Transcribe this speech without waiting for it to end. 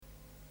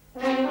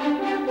Welcome,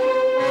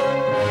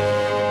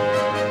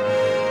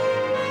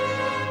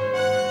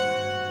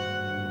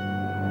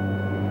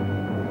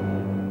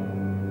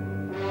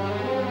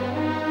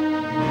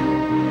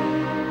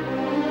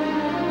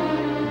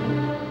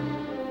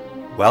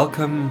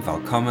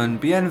 willkommen,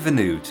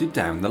 bienvenue to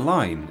Down the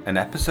Line, an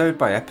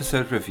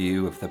episode-by-episode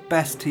review of the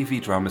best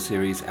TV drama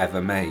series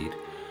ever made,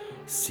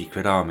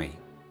 Secret Army.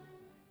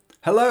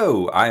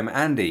 Hello, I'm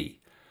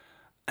Andy,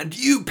 and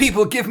you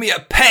people give me a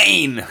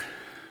pain!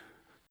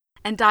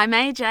 And I'm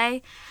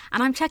AJ,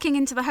 and I'm checking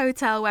into the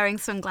hotel wearing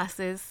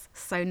sunglasses,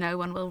 so no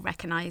one will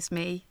recognise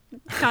me.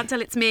 Can't tell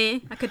it's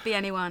me, I could be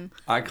anyone.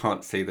 I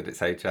can't see that it's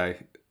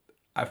AJ.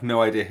 I have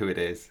no idea who it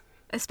is.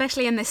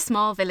 Especially in this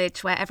small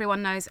village where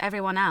everyone knows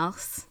everyone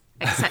else,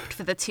 except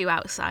for the two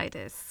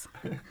outsiders.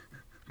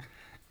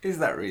 Is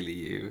that really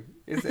you?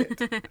 Is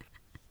it?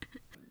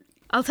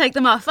 I'll take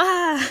them off.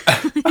 Ah!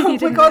 Oh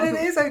my god, it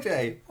is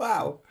AJ!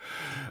 Wow.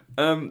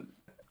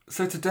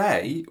 So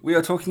today we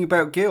are talking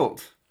about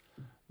guilt.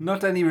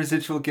 Not any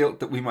residual guilt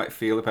that we might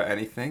feel about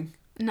anything.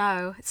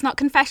 No, it's not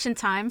confession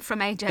time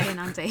from AJ and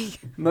Andy.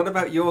 Not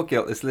about your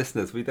guilt as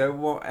listeners. We don't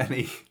want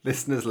any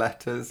listeners'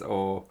 letters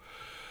or...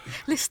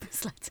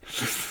 Listeners'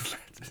 letters.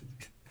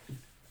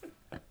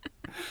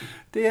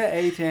 Dear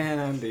AJ and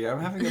Andy, I'm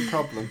having a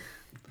problem.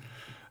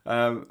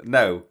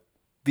 No,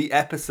 the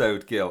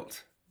episode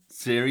guilt.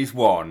 Series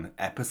 1,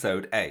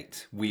 episode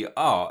 8. We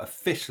are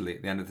officially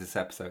at the end of this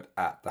episode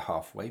at the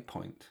halfway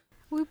point.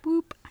 Whoop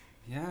whoop.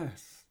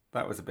 Yes,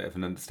 that was a bit of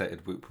an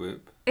understated whoop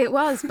whoop. It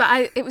was,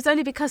 but it was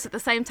only because at the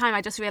same time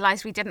I just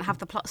realised we didn't have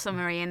the plot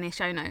summary in the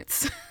show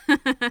notes.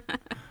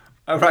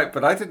 Oh, right,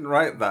 but I didn't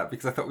write that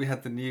because I thought we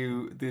had the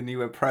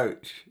new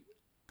approach.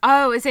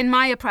 Oh, as in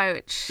my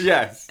approach?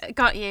 Yes.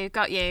 Got you.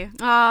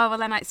 Oh, well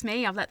then it's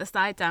me. I've let the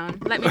slide down.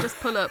 Let me just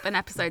pull up an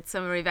episode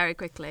summary very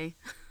quickly.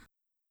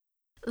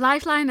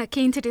 Lifeline are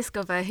keen to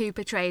discover who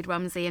betrayed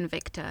Romsey and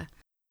Victor.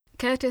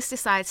 Curtis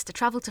decides to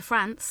travel to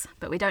France,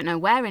 but we don't know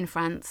where in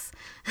France.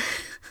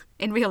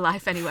 In real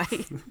life,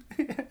 anyway.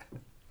 Yeah.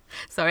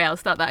 Sorry, I'll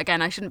start that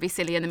again. I shouldn't be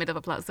silly in the middle of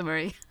a plot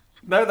summary.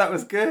 No, that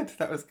was good.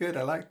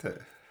 I liked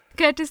it.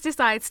 Curtis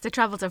decides to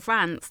travel to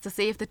France to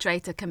see if the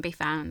traitor can be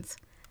found.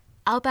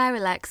 Albert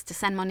elects to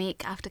send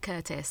Monique after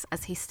Curtis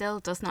as he still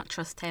does not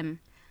trust him.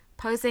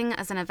 Posing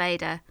as an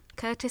evader,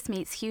 Curtis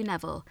meets Hugh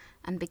Neville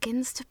and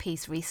begins to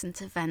piece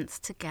recent events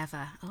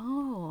together.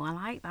 Oh, I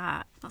like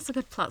that. That's a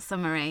good plot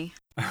summary.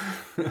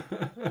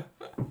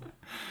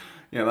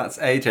 Yeah, that's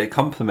AJ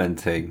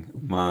complimenting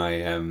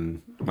my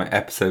my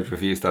episode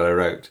reviews that I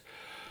wrote.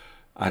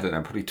 I don't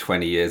know, probably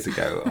 20 years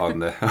ago on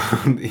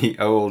the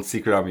old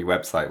Secret Army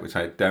website, which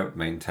I don't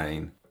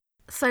maintain.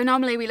 So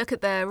normally we look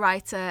at the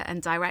writer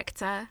and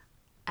director,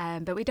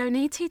 but we don't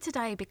need to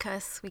today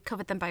because we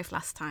covered them both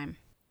last time.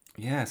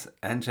 Yes,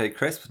 NJ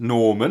Crisp,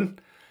 Norman,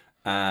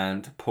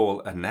 and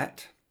Paul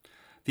Annett.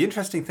 The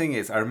interesting thing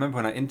is, I remember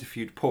when I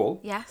interviewed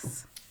Paul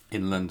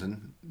in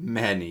London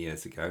many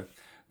years ago,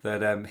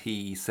 that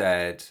he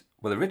said,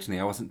 well, originally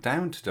I wasn't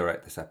down to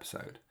direct this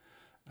episode.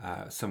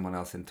 Someone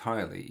else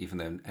entirely, even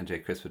though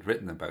NJ Crisp had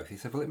written them both. He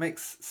said, well, it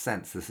makes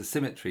sense. There's a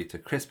symmetry to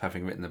Crisp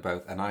having written them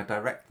both and I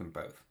direct them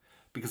both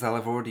because I'll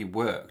have already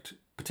worked,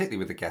 particularly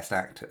with the guest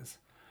actors.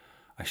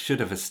 I should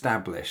have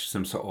established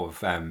some sort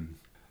of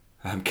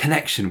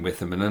connection with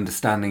them and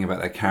understanding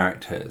about their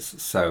characters.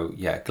 So,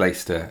 yeah,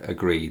 Glaister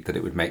agreed that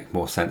it would make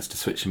more sense to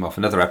switch them off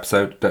another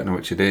episode, don't know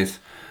which it is,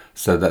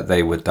 so that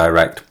they would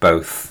direct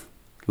both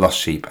Lost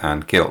Sheep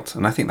and Guilt.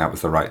 And I think that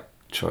was the right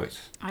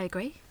choice. I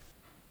agree.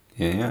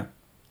 Yeah.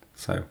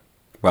 So,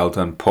 well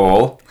done,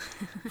 Paul,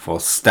 for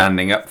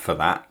standing up for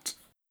that.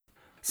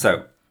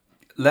 So,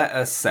 let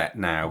us set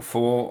now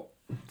for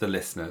the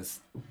listeners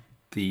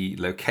the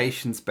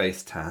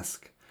locations-based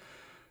task.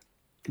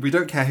 We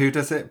don't care who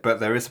does it, but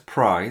there is a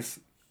prize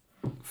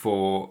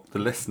for the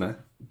listener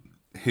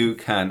who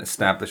can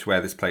establish where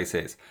this place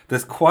is.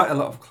 There's quite a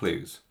lot of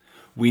clues.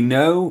 We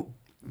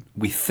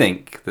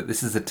think that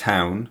this is a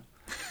town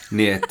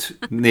near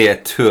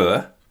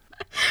Tours.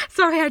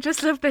 Sorry, I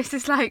just love this.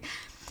 It's like...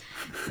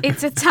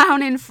 It's a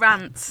town in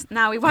France.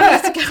 Now we want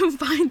you to go and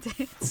find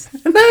it.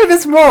 No,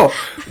 there's more.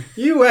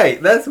 You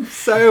wait. There's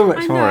so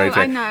much more, AJ.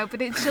 I know,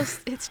 but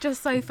it's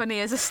just so funny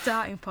as a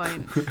starting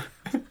point.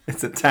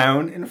 It's a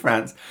town in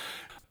France.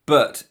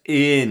 But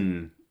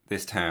in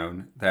this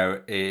town,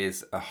 there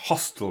is a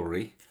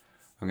hostelry,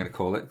 I'm going to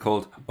call it,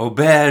 called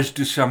Auberge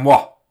du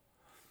Chamois.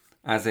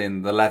 As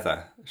in the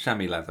leather.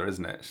 Chamois leather,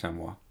 isn't it?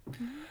 Chamois.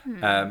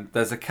 Mm.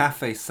 There's a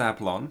Café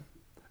Sablon.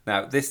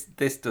 Now, this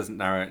doesn't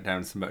narrow it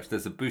down so much.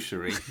 There's a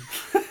boucherie.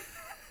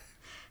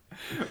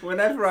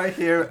 Whenever I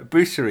hear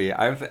boucherie,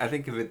 I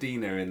think of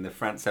Adina in the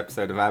France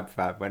episode of Ab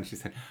Fab when she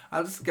said,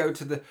 I'll just go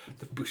to the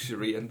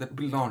boucherie and the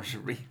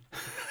boulangerie.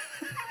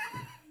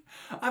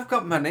 I've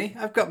got money,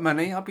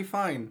 I'll be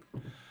fine.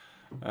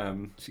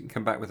 She can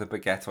come back with a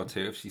baguette or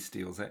two if she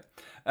steals it.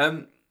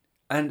 And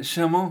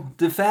chemin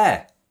de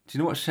fer. Do you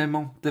know what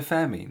chemin de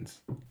fer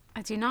means?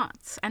 I do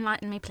not.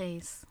 Enlighten me,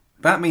 please.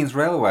 That means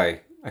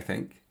railway, I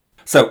think.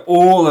 So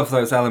all of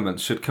those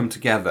elements should come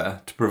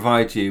together to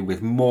provide you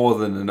with more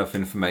than enough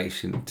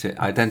information to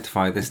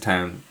identify this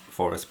town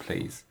for us,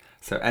 please.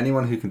 So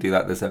anyone who can do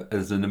that,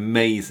 there's an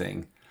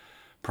amazing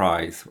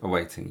prize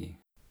awaiting you.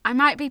 I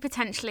might be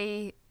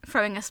potentially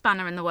throwing a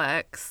spanner in the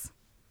works,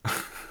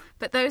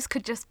 but those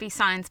could just be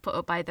signs put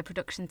up by the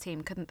production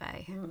team, couldn't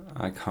they?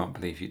 I can't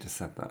believe you just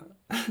said that.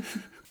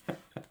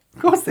 Of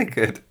course they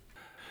could.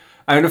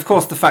 And of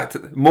course the fact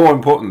that, more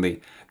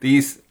importantly,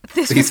 This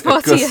was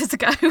 40 years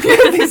ago.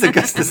 These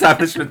august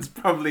establishments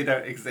probably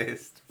don't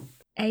exist.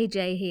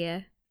 AJ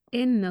here.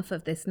 Enough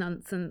of this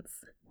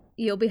nonsense.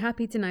 You'll be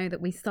happy to know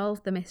that we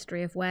solved the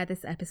mystery of where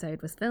this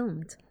episode was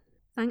filmed.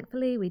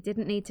 Thankfully, we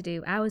didn't need to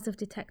do hours of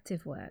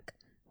detective work,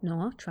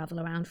 nor travel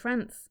around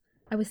France.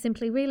 I was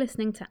simply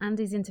re-listening to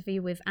Andy's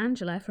interview with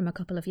Angela from a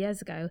couple of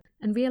years ago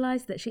and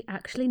realised that she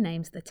actually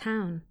names the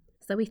town.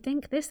 So we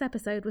think this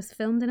episode was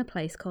filmed in a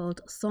place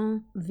called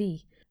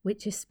Saint-Vit,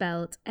 which is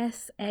spelled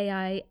S-A-I-N-T-V-I-T,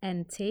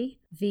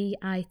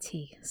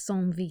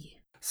 Saint-Vit.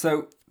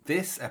 So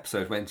this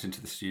episode went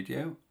into the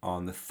studio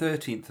on the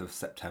 13th of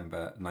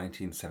September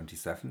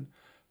 1977,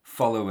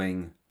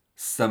 following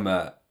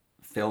summer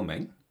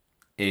filming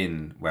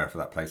in wherever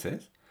that place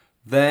is.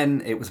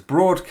 Then it was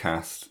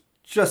broadcast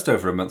just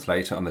over a month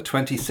later on the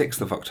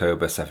 26th of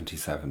October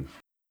 77.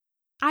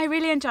 I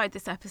really enjoyed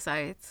this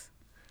episode.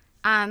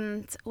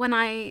 And when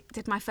I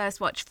did my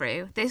first watch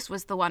through, this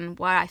was the one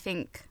where I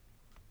think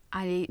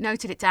I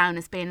noted it down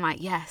as being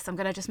like, yes, I'm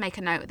going to just make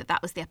a note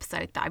that was the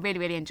episode that I really,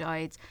 really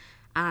enjoyed.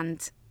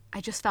 And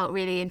I just felt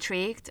really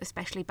intrigued,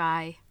 especially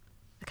by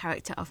the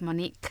character of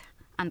Monique,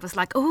 and was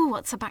like, oh,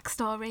 what's her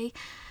backstory?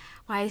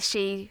 Why is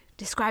she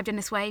described in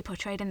this way,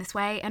 portrayed in this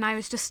way? And I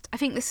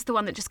think this is the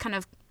one that just kind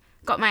of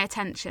got my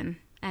attention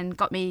and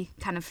got me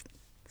kind of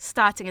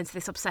starting into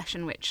this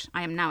obsession, which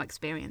I am now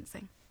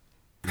experiencing.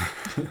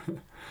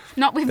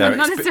 Not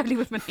necessarily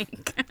with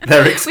Monique.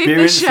 They're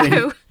experiencing. With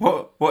the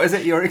show. What is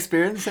it you're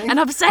experiencing? An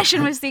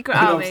obsession with Secret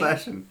Army. An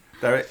obsession.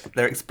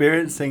 They're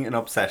experiencing an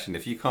obsession.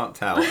 If you can't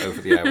tell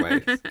over the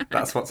airwaves,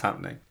 that's what's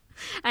happening.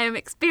 I am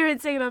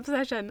experiencing an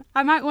obsession.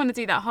 I might want to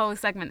do that whole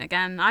segment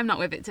again. I'm not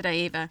with it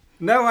today either.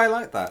 No, I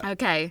like that.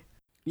 Okay.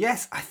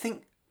 Yes, I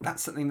think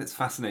that's something that's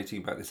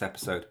fascinating about this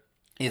episode,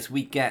 is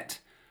we get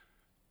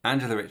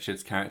Angela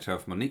Richards' character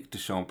of Monique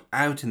Deschamps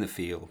out in the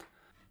field,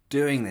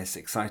 doing this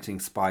exciting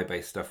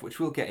spy-based stuff, which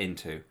we'll get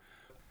into.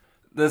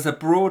 There's a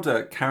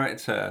broader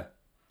character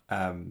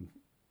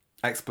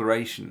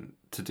exploration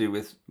to do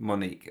with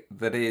Monique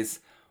that is,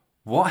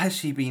 what has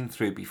she been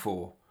through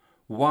before?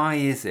 Why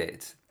is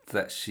it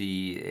that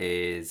she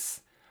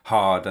is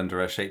hard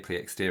under a shapely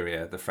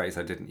exterior, the phrase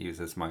I didn't use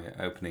as my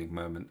opening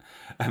moment?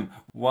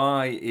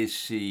 Why is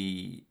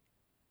she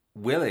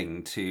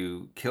willing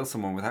to kill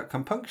someone without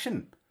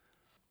compunction?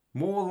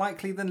 More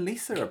likely than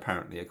Lisa,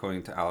 apparently,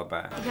 according to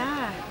Albert.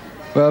 Yeah.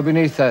 Well,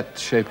 beneath that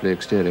shapely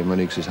exterior,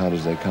 Monique's as hard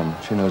as they come.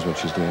 She knows what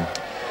she's doing.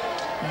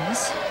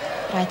 Yes,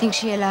 but I think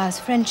she allows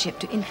friendship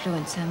to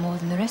influence her more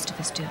than the rest of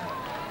us do,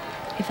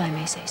 if I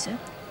may say so.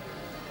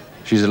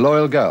 She's a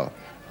loyal girl.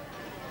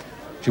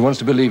 She wants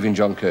to believe in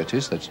John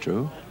Curtis, that's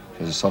true. She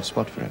has a soft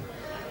spot for him.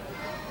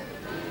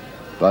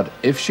 But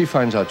if she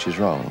finds out she's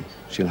wrong,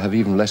 she'll have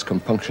even less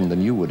compunction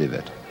than you would,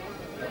 Yvette.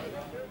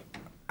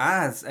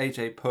 As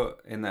AJ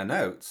put in their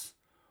notes,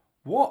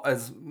 what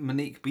has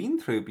Monique been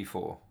through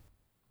before?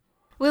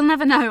 We'll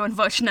never know,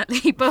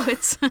 unfortunately,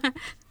 but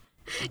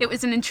it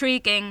was an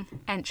intriguing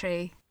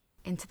entry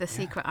into the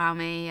Secret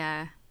Army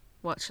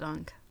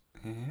watch-along.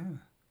 Yeah.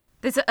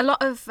 There's a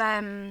lot of,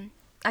 I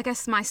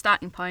guess my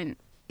starting point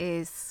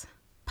is,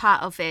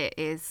 part of it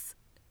is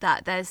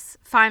that there's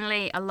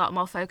finally a lot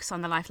more focus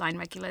on the Lifeline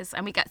regulars,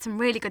 and we get some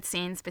really good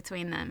scenes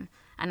between them,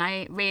 and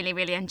I really,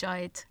 really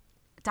enjoyed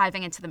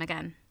diving into them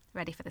again,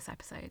 ready for this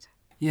episode.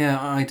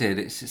 Yeah, I did.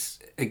 It's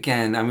just,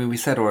 again, I mean, we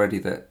said already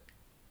that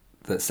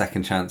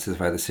Second Chance is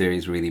where the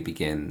series really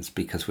begins,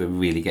 because we're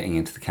really getting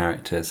into the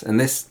characters, and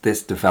this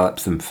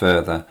develops them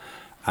further,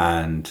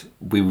 and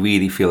we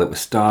really feel that we're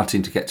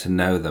starting to get to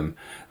know them.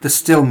 There's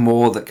still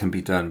more that can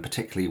be done,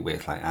 particularly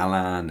with like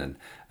Alan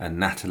and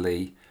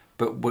Natalie,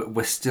 but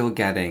we're still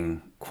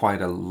getting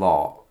quite a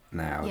lot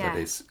now that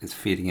is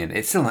feeding in.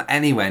 It's still not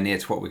anywhere near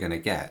to what we're going to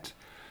get,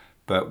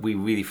 but we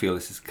really feel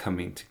this is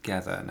coming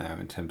together now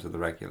in terms of the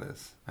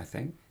regulars, I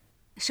think.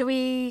 Shall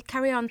we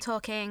carry on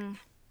talking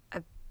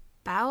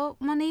about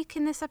Monique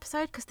in this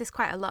episode? Because there's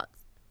quite a lot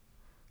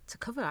to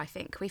cover, I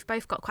think. We've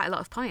both got quite a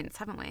lot of points,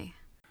 haven't we?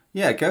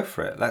 Yeah, go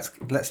for it.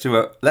 Let's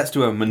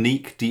do a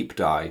Monique deep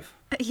dive.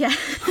 Yeah.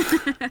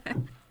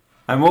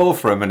 I'm all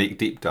for a Monique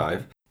deep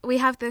dive. We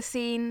have the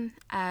scene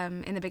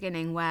in the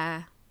beginning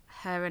where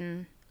her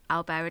and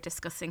Albert are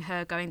discussing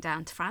her going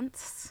down to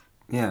France.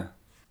 Yeah.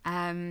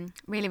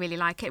 Really, really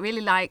like it.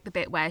 Really like the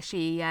bit where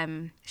she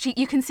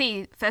you can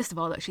see, first of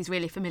all, that she's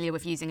really familiar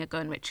with using a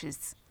gun, which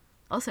is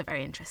also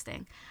very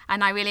interesting.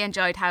 And I really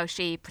enjoyed how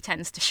she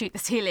pretends to shoot the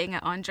ceiling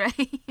at Andre.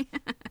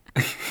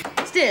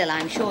 Still,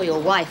 I'm sure your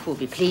wife will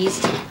be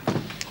pleased.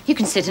 You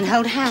can sit and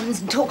hold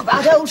hands and talk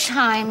about old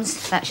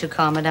times. That should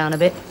calm her down a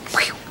bit.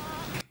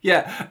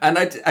 Yeah, and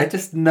I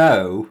just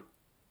know,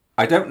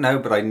 I don't know,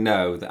 but I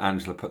know that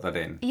Angela put that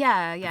in.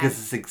 Yeah. Because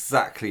it's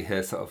exactly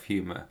her sort of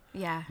humour.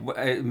 Yeah.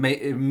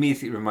 It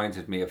immediately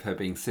reminded me of her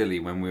being silly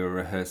when we were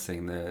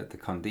rehearsing the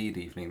Candide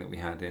evening that we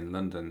had in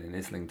London, in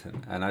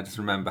Islington. And I just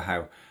remember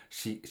how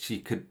she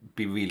could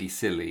be really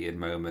silly in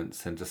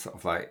moments and just sort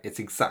of like, it's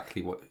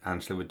exactly what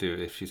Angela would do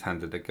if she's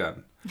handed a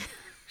gun.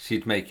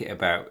 She'd make it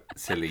about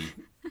silly.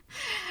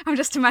 I'm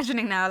just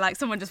imagining now, like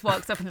someone just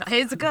walks up and like,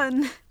 here's a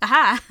gun.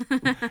 Aha.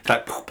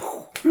 Like,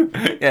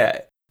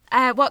 yeah.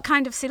 What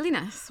kind of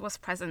silliness was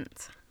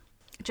present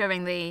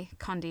during the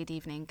Candide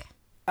evening?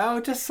 Oh,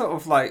 just sort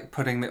of like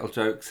putting little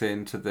jokes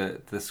into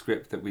the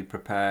script that we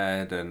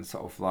prepared, and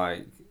sort of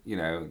like, you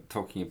know,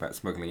 talking about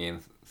smuggling in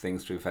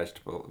things through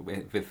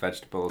with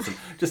vegetables, and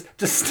just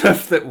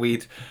stuff that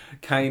we'd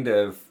kind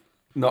of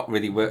not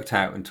really worked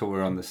out until we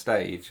were on the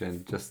stage,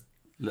 and just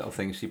little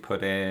things she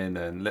put in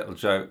and little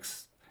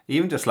jokes,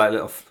 even just like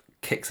little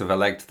kicks of her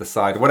leg to the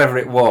side, whatever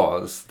it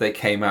was, they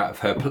came out of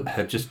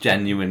her just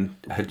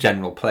her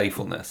general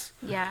playfulness.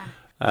 Yeah.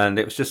 And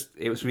it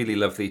was really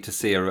lovely to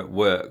see her at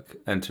work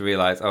and to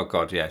realise, oh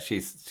God, yeah,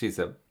 she's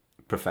a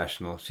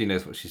professional. She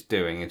knows what she's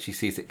doing, and she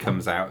sees it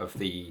comes out of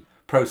the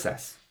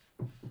process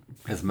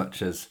as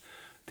much as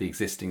the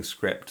existing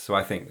script. So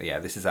I think, yeah,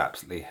 this is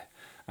absolutely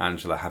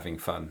Angela having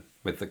fun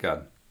with the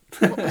gun.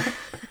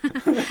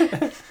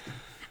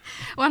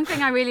 One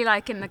thing I really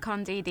like in the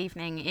Candide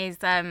evening is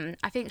I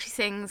think she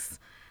sings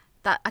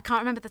that, I can't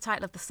remember the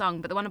title of the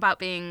song, but the one about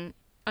being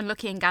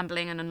unlucky in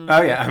gambling and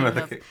unlucky I'm in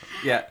unlucky. love.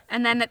 Yeah.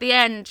 And then at the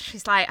end,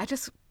 she's like, I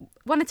just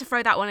wanted to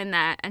throw that one in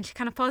there. And she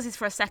kind of pauses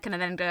for a second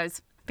and then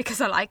goes, because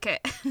I like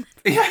it.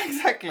 Yeah,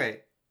 exactly.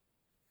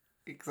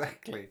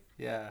 Exactly,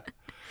 yeah.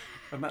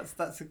 And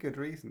that's a good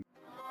reason.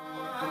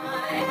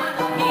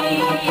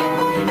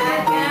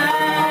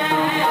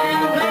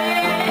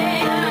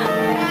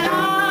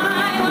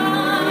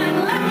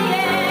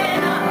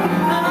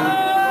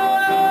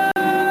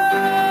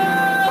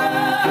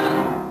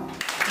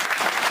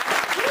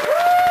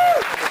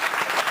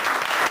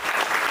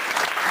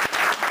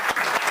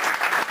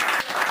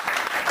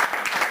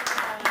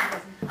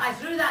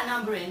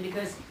 In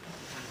because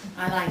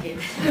I like it.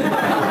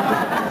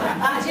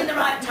 It's in the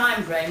right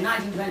time frame,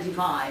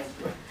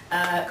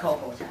 1925, Cole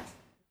Quartet.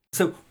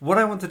 So what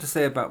I wanted to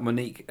say about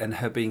Monique and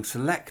her being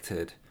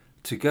selected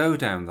to go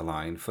down the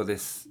line for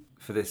this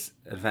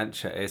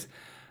adventure is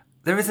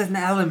there is an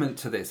element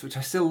to this which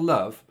I still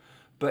love,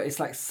 but it's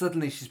like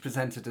suddenly she's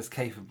presented as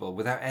capable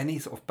without any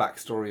sort of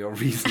backstory or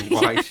reason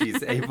why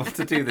she's able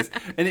to do this.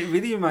 And it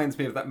really reminds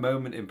me of that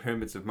moment in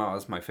Pyramids of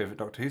Mars, my favourite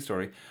Doctor Who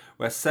story,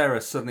 where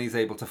Sarah suddenly is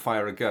able to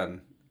fire a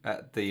gun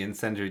at the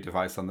incendiary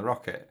device on the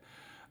rocket.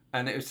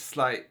 And it was just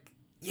like,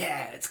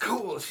 yeah, it's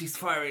cool. She's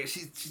firing.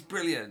 She's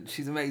brilliant.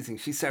 She's amazing.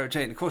 She's Sarah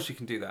Jane. Of course she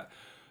can do that.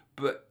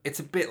 But it's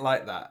a bit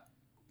like that.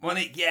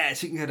 Monique, yeah,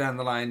 she can go down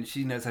the line.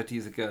 She knows how to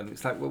use a gun.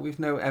 It's like, well, we've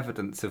no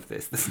evidence of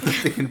this. There's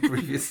nothing in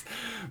previous...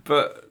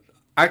 But...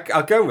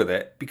 I'll go with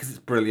it because it's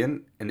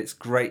brilliant and it's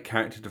great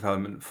character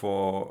development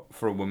for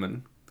a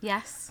woman.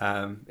 Yes.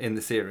 In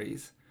the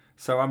series.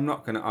 So I'm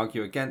not going to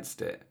argue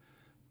against it.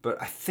 But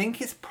I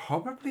think it's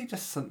probably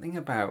just something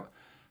about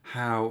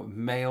how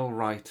male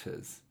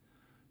writers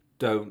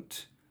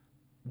don't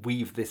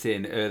weave this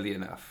in early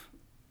enough.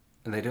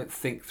 And they don't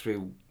think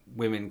through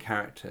women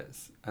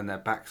characters and their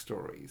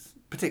backstories,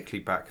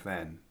 particularly back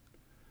then.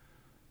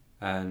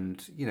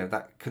 And, you know,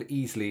 that could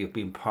easily have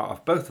been part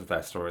of both of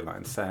their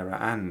storylines, Sarah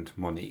and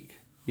Monique.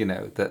 You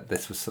know, that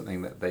this was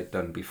something that they'd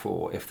done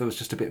before, if there was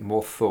just a bit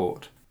more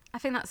thought. I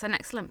think that's an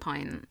excellent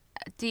point.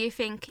 Do you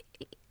think,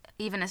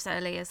 even as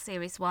early as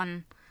Series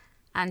 1,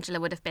 Angela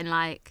would have been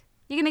like,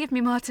 you're going to give me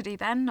more to do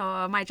then?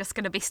 Or am I just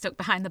going to be stuck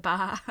behind the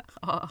bar?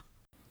 Or...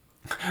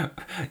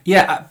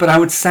 Yeah, but I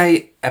would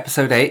say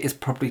Episode 8 is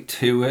probably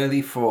too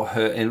early for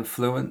her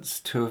influence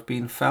to have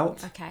been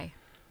felt. Okay.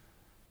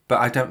 But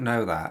I don't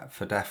know that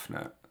for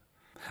definite.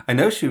 I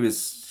know she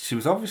was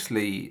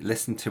obviously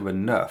listened to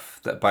enough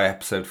that by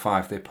Episode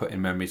 5 they put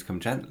in Memories Come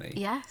Gently.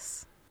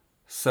 Yes.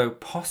 So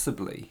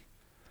possibly.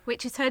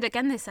 Which is heard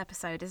again this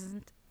episode,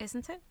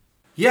 isn't it?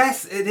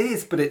 Yes, it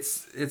is, but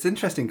it's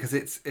interesting because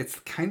it's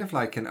kind of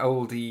like an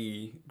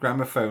oldie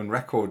gramophone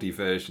recordy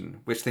version,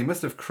 which they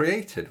must have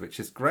created, which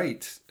is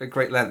great at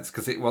great lengths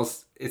because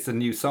it's a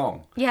new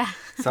song. Yeah.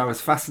 So I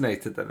was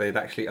fascinated that they'd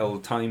actually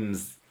old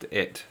times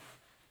it.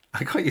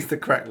 I can't use the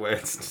correct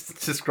words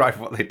to describe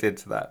what they did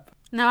to that.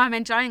 No, I'm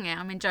enjoying it.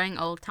 I'm enjoying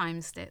old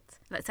times it.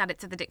 Let's add it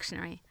to the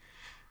dictionary.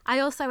 I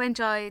also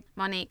enjoyed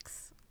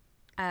Monique's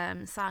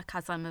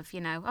sarcasm of,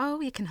 you know,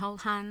 oh, you can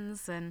hold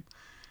hands and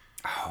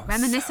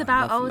reminisce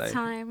about lovely. old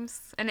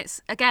times. And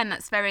it's, again,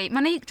 that's very...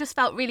 Monique just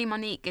felt really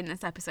Monique in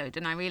this episode,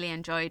 and I really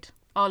enjoyed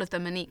all of the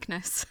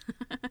Moniqueness.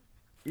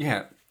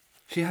 Yeah.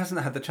 She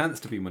hasn't had the chance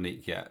to be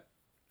Monique yet.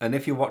 And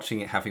if you're watching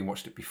it, having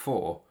watched it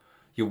before,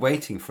 you're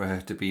waiting for her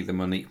to be the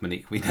Monique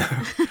we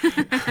know.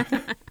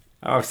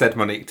 Oh, I've said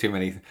Monique too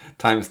many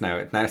times now.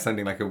 It's now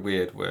sounding like a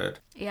weird word.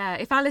 Yeah,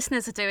 if our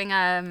listeners are doing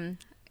a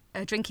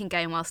drinking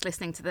game whilst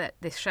listening to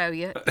this show,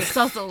 you're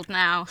sozzled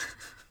now.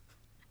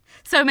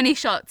 So many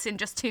shots in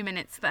just 2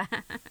 minutes there.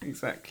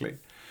 Exactly.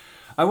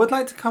 I would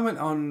like to comment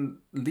on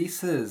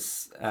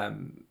Lisa's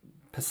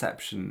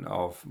perception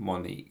of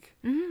Monique.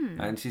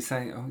 And she's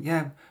saying, oh,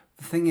 yeah,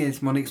 the thing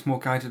is, Monique's more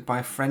guided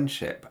by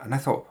friendship. And I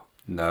thought,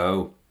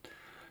 no,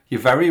 you're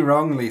very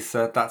wrong,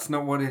 Lisa. That's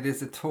not what it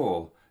is at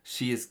all.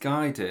 She is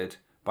guided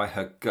by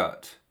her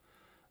gut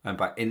and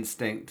by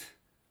instinct.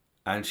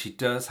 And she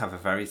does have a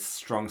very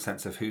strong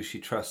sense of who she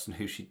trusts and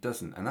who she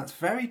doesn't. And that's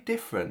very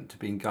different to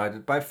being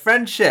guided by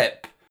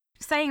friendship.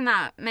 Saying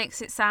that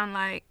makes it sound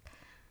like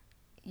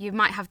you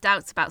might have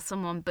doubts about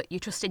someone, but you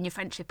trust in your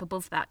friendship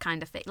above that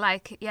kind of thing.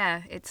 Like,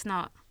 yeah, it's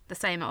not the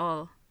same at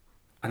all.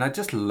 And I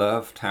just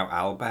loved how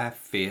Albert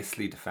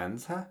fiercely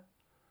defends her.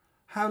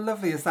 How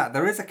lovely is that?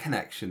 There is a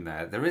connection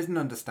there. There is an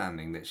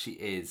understanding that she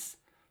is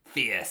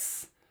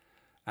fierce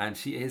and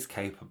she is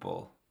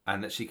capable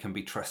and that she can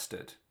be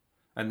trusted.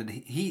 And that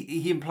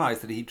he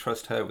implies that he'd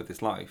trust her with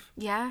his life.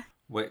 Yeah.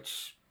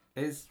 Which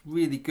is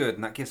really good.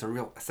 And that gives a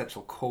real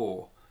essential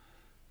core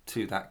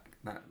to that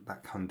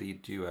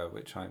Candide duo,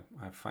 which I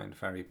find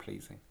very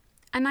pleasing.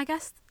 And I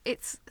guess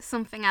it's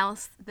something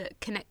else that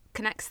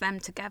connects them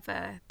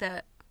together,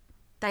 that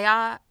they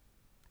are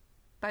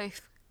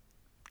both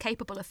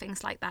capable of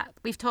things like that.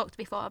 We've talked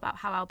before about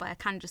how Albert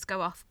can just go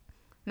off,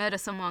 murder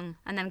someone,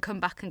 and then come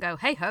back and go,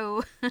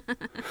 hey-ho.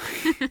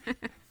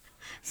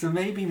 So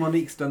maybe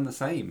Monique's done the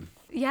same.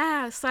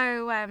 Yeah,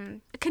 so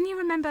can you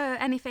remember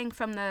anything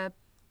from the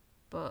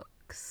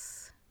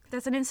books?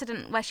 There's an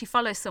incident where she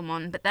follows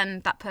someone, but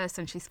then that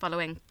person she's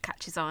following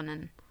catches on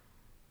and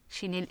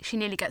she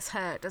nearly gets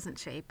hurt, doesn't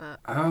she? But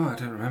oh, I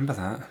don't remember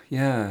that.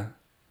 Yeah.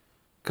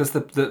 Because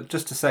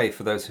just to say,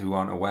 for those who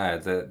aren't aware,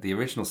 the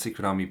original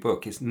Secret Army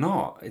book is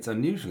not, it's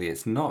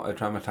not a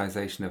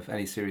dramatisation of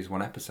any Series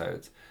 1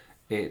 episodes.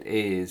 It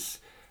is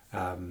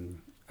a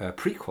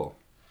prequel,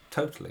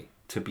 totally,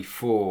 to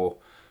before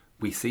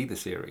we see the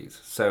series.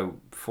 So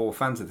for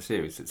fans of the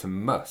series, it's a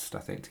must, I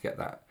think, to get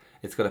that.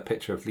 It's got a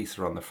picture of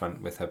Lisa on the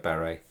front with her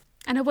beret.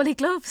 And her woolly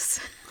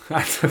gloves.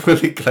 And her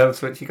woolly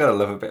gloves, but you got to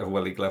love a bit of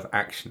woolly glove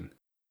action.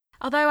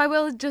 Although I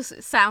will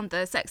just sound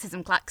the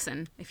sexism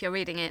klaxon if you're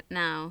reading it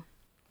now.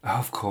 Oh,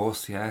 of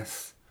course,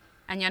 yes.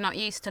 And you're not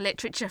used to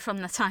literature from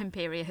the time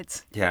period.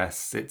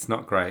 Yes, it's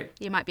not great.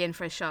 You might be in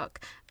for a shock.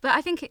 But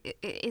I think it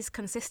is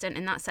consistent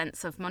in that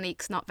sense of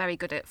Monique's not very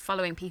good at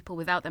following people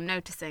without them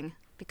noticing,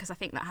 because I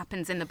think that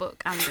happens in the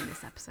book and in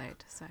this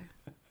episode. So.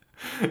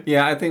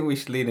 Yeah, I think we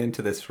should lean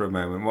into this for a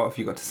moment. What have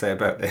you got to say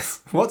about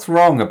this? What's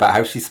wrong about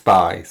how she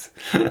spies?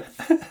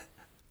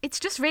 It's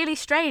just really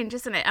strange,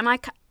 isn't it? And I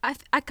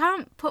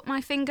can't put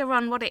my finger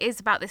on what it is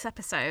about this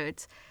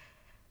episode.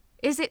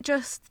 Is it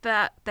just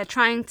that they're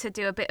trying to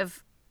do a bit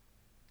of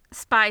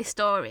spy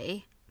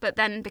story, but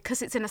then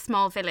because it's in a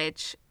small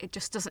village,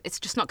 it's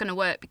just not going to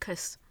work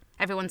because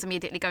everyone's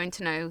immediately going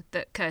to know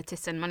that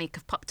Curtis and Monique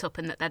have popped up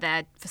and that they're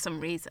there for some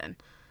reason?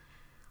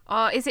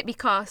 Or is it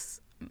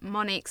because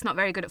Monique's not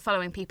very good at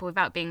following people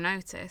without being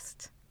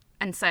noticed,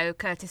 and so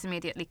Curtis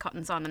immediately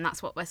cottons on, and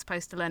that's what we're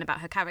supposed to learn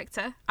about her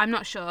character? I'm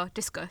not sure.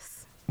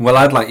 Discuss. Well,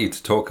 I'd like you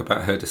to talk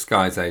about her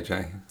disguise,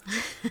 AJ.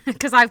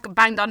 Because I've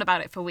banged on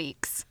about it for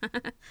weeks.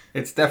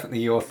 It's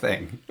definitely your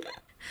thing.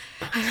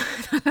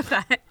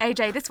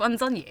 AJ, this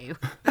one's on you.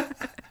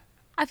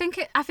 I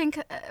think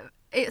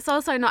it's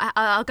also not.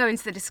 I'll go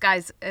into the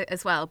disguise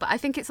as well, but I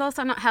think it's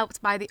also not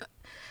helped by the.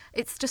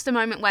 It's just a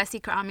moment where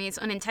Secret Army is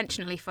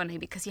unintentionally funny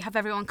because you have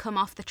everyone come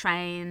off the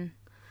train,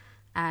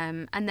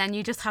 and then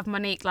you just have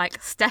Monique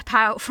like step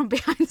out from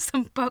behind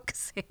some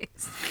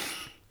boxes.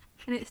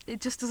 And it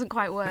just doesn't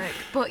quite work.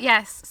 But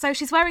yes, so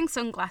she's wearing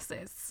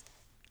sunglasses.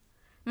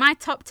 My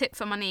top tip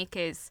for Monique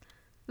is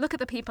look at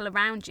the people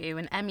around you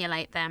and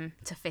emulate them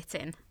to fit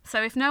in.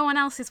 So if no one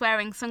else is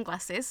wearing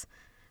sunglasses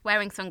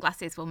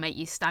will make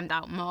you stand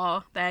out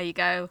more. There you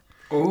go.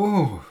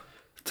 Ooh,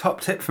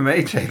 top tip from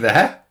AJ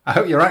there. I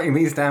hope you're writing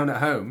these down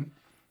at home.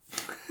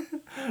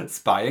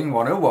 Spying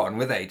 101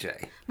 with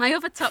AJ. My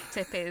other top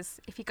tip is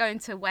if you're going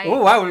to wait...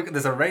 Oh, wow,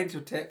 there's a range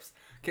of tips.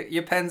 Get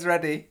your pens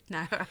ready.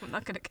 No, I'm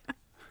not going to...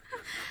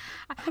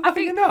 I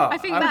think not. I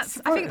think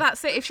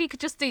that's it. If she could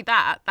just do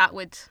that, that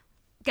would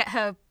get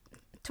her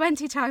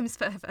 20 times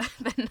further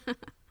than.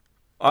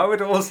 I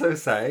would also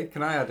say,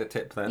 can I add a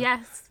tip then?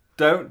 Yes.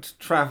 Don't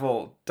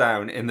travel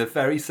down in the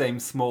very same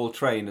small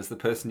train as the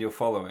person you're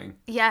following.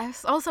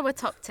 Yes. Also a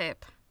top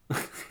tip.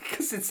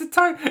 Because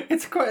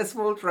it's quite a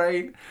small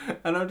train,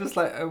 and I'm just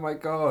like, oh my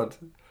god.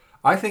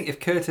 I think if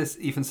Curtis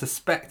even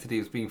suspected he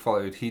was being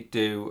followed, he'd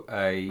do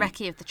a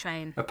recce of the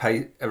train. A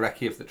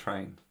recce of the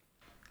train.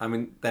 I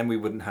mean, then we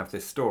wouldn't have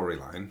this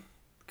storyline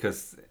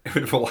because it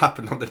would have all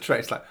happened on the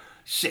train. It's like,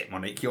 shit,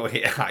 Monique, you're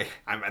here.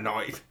 I'm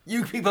annoyed.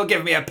 You people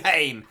give me a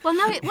pain. Well,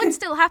 no, it would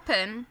still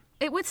happen.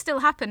 It would still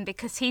happen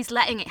because he's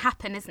letting it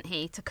happen, isn't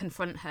he, to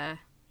confront her?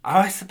 Oh,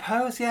 I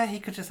suppose, yeah. He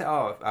could just say,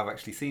 oh, I've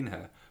actually seen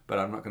her, but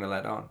I'm not going to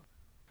let on.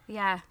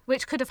 Yeah,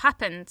 which could have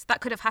happened. That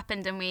could have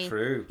happened and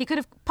True. He could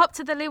have popped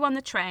to the loo on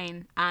the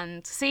train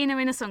and seen her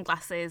in her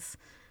sunglasses,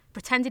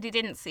 pretended he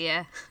didn't see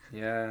her.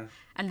 Yeah.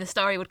 And the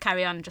story would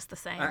carry on just the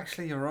same.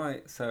 Actually, you're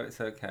right, so it's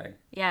okay.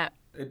 Yeah.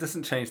 It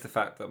doesn't change the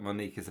fact that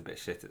Monique is a bit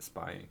shit at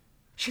spying.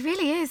 She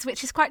really is,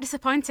 which is quite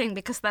disappointing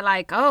because they're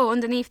like, oh,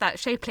 underneath that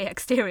shapely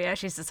exterior,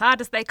 she's as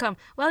hard as they come.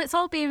 Well, it's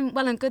all being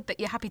well and good that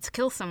you're happy to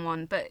kill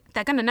someone, but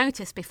they're going to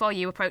notice before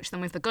you approach them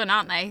with the gun,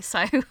 aren't they?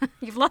 So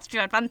you've lost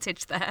your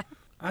advantage there.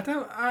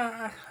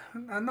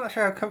 I'm not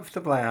sure how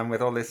comfortable I am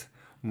with all this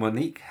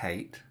Monique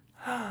hate.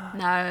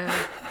 No,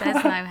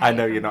 there's no hate. I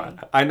know you're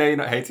not. I know you're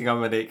not hating on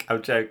Monique.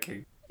 I'm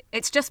joking.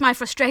 It's just my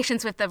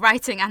frustrations with the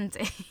writing,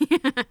 Andy.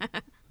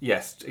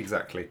 Yes,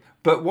 exactly.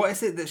 But what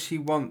is it that she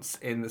wants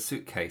in the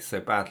suitcase so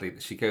badly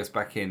that she goes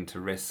back in to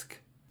risk?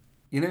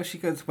 You know, she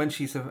goes when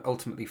she's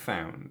ultimately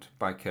found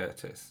by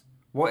Curtis.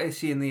 What is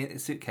she in the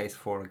suitcase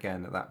for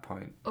again at that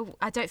point? Oh,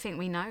 I don't think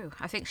we know.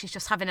 I think she's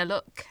just having a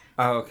look.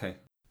 Oh, okay.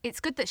 It's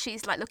good that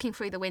she's like looking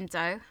through the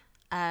window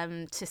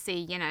to see,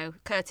 you know,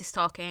 Curtis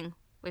talking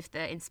with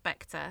the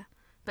inspector.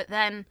 But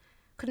then,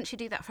 couldn't she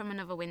do that from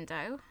another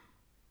window?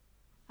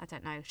 I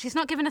don't know. She's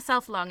not giving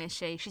herself long, is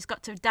she? She's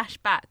got to dash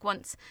back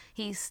once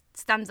he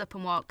stands up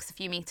and walks a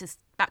few metres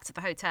back to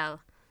the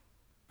hotel.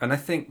 And I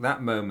think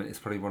that moment is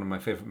probably one of my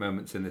favourite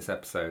moments in this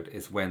episode,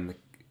 is when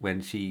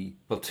she...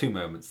 Well, two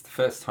moments. The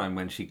first time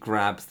when she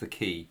grabs the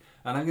key.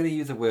 And I'm going to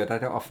use a word I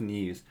don't often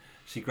use.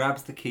 She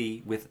grabs the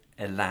key with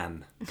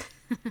elan.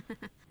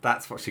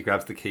 That's what she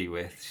grabs the key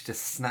with. She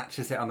just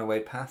snatches it on the way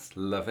past.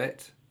 Love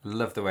it.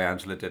 Love the way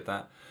Angela did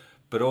that.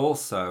 But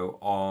also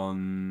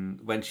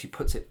on when she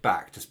puts it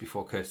back just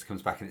before Curtis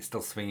comes back and it's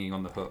still swinging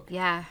on the hook.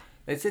 Yeah.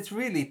 It's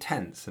really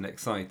tense and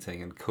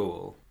exciting and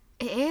cool.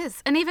 It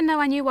is. And even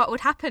though I knew what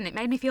would happen, it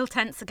made me feel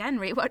tense again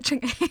rewatching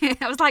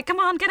it. I was like, come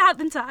on, get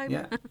out in time.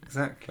 Yeah,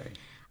 exactly.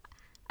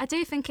 I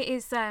do think it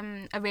is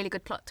a really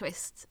good plot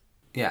twist.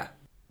 Yeah.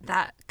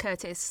 That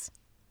Curtis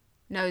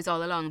knows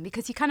all along,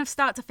 because you kind of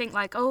start to think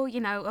like, oh,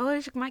 you know, oh,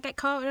 she might get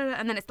caught.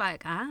 And then it's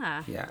like,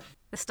 Yeah.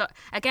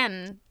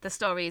 The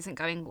story isn't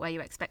going where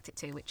you expect it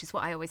to, which is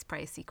what I always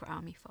praise Secret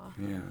Army for.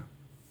 Yeah.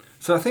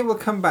 So I think we'll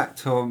come back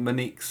to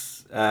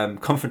Monique's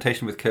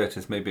confrontation with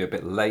Curtis maybe a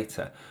bit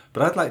later,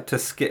 but I'd like to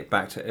skip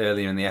back to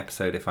earlier in the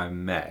episode if I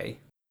may.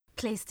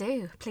 Please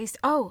do. Please.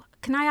 Oh,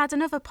 can I add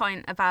another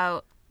point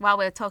about, while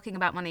we're talking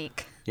about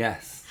Monique?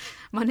 Yes.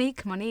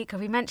 Monique, have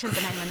we mentioned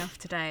the name enough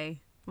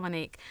today?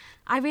 Monique.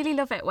 I really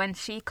love it when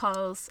she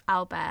calls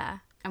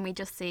Albert and we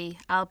just see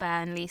Albert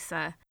and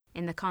Lisa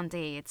in the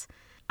Candide.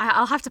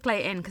 I'll have to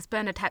play it in because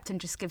Bernard Hepton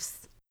just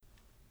gives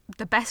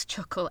the best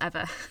chuckle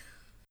ever.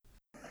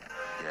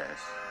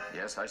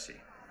 Yes, I see.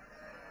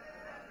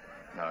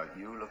 Now,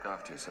 you look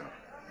after yourself.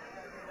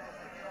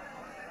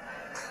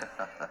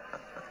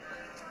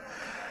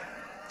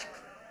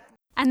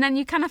 And then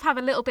you kind of have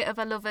a little bit of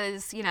a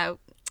lover's, you know,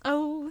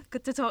 oh,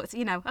 good to talk to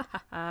you, know,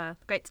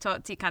 great to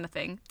talk to you kind of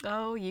thing.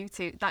 Oh, you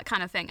too, that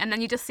kind of thing. And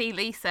then you just see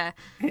Lisa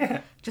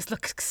just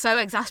look so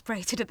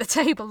exasperated at the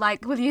table,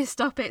 like, will you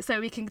stop it so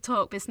we can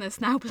talk business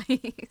now,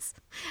 please?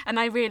 And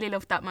I really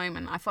loved that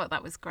moment. I thought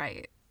that was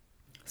great.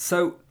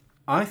 So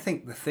I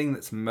think the thing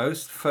that's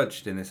most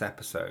fudged in this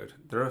episode,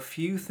 there are a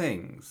few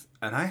things,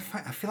 and I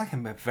feel like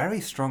I'm a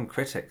very strong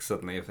critic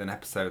suddenly of an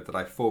episode that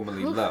I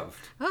formerly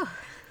loved. Oh.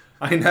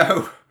 I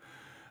know.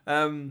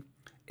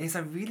 Is I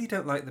really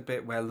don't like the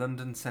bit where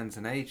London sends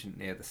an agent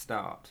near the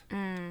start.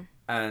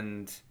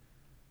 And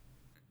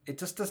it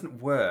just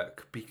doesn't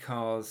work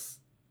because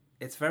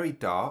it's very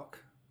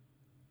dark.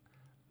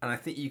 And I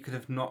think you could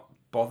have not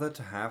bothered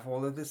to have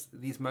all of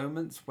these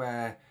moments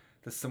where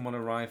there's someone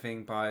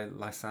arriving by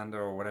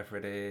Lysander or whatever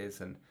it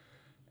is. And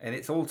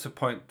it's all to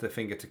point the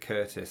finger to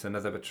Curtis,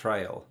 another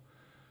betrayal.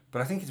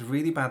 But I think it's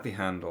really badly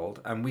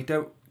handled. And we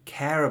don't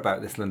care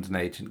about this London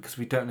agent because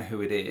we don't know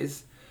who it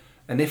is.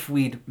 And if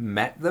we'd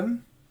met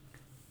them,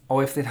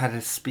 or if they'd had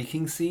a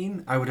speaking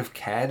scene, I would have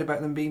cared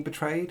about them being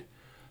betrayed.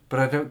 But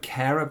I don't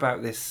care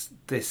about this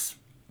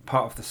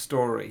part of the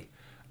story.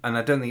 And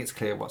I don't think it's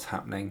clear what's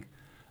happening.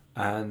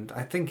 And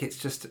I think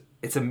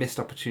it's a missed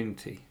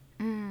opportunity.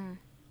 And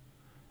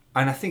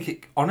I think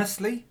it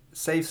honestly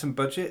save some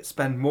budget,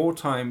 spend more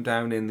time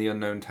down in the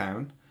unknown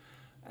town,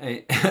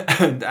 and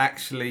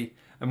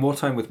more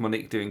time with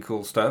Monique doing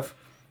cool stuff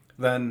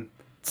than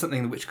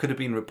something which could have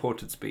been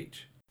reported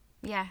speech.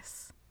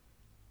 Yes.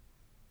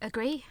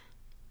 Agree.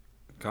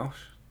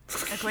 Gosh.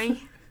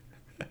 Agree.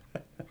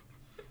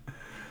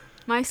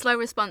 My slow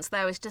response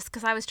there was just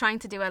because I was trying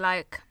to do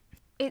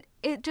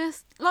it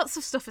just, lots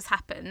of stuff has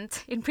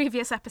happened in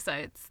previous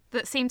episodes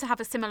that seem to have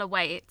a similar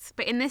weight,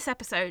 but in this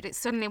episode it's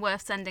suddenly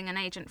worth sending an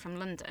agent from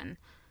London.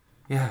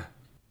 Yeah.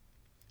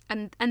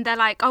 And they're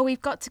like, oh,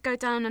 we've got to go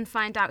down and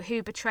find out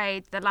who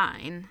betrayed the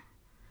line.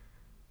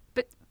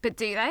 But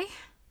do they?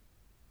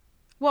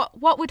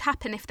 What would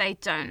happen if they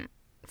don't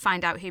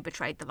find out who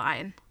betrayed the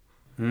line?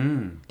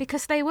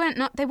 Because they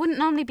wouldn't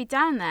normally be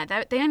down there.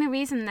 The only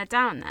reason they're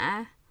down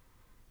there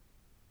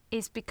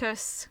is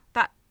because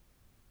that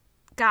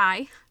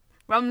guy,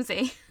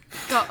 Romsey,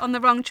 got on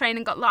the wrong train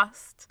and got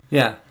lost.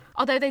 Yeah.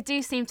 Although they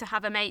do seem to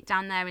have a mate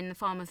down there in the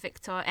form of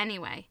Victor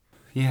anyway.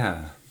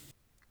 Yeah.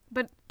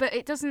 But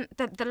it doesn't...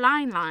 The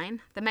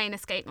line, the main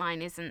escape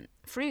line, isn't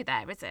through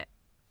there, is it?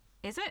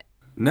 Is it?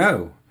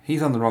 No,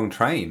 he's on the wrong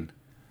train.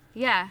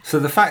 Yeah. So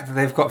the fact that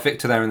they've got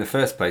Victor there in the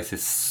first place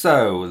is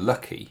so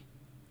lucky.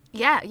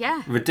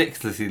 Yeah.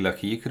 Ridiculously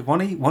lucky.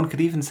 One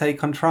could even say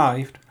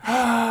contrived.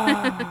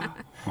 Wow.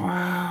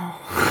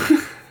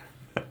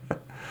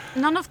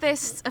 None of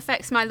this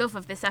affects my love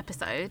of this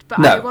episode, but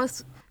No.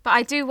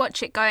 I do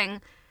watch it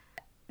going,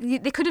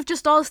 they could have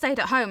just all stayed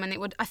at home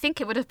and I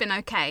think it would have been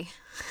okay.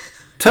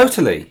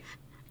 Totally.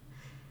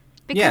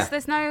 Because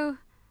there's no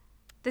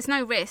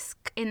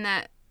risk in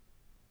that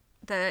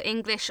the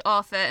English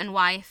author and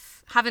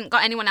wife haven't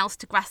got anyone else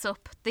to grass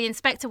up. The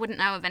inspector wouldn't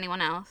know of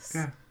anyone else.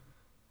 Yeah.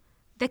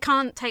 They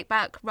can't take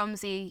back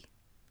Romsey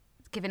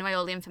giving away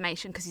all the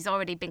information because he's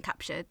already been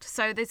captured.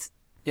 So there's...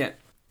 Yeah.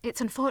 It's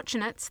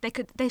unfortunate.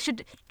 They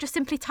should just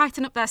simply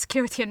tighten up their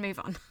security and move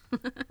on.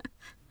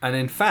 And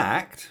in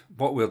fact,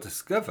 what we'll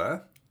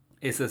discover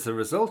is as a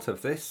result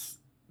of this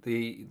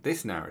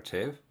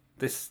narrative,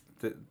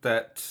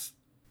 that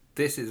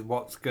this is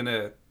what's going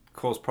to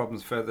cause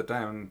problems further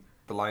down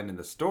the line in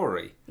the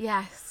story.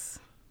 Yes.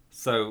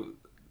 So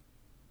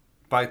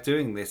by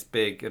doing this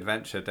big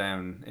adventure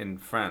down in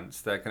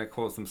France, they're going to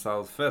cause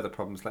themselves further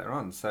problems later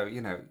on. So,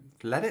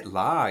 let it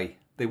lie.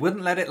 They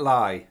wouldn't let it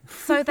lie.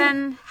 So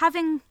then,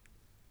 having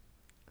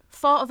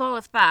thought of all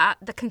of that,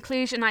 the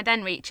conclusion I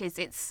then reach is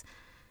it's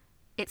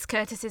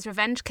Curtis's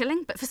revenge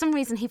killing. But for some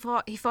reason, he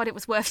thought it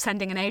was worth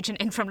sending an agent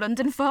in from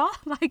London for.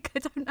 I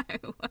don't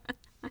know.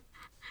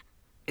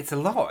 It's a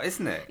lot,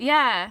 isn't it?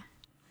 Yeah.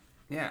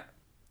 Yeah.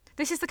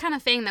 This is the kind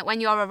of thing that when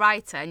you're a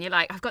writer and you're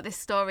like, I've got this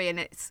story and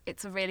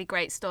it's a really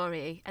great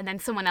story, and then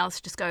someone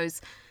else just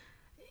goes,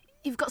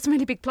 you've got some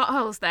really big plot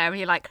holes there, and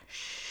you're like,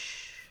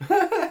 shh.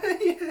 Yeah,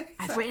 exactly.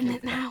 I've written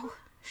it now.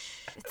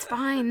 Shh, it's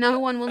fine. No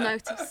one will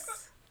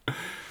notice.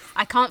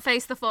 I can't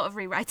face the thought of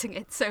rewriting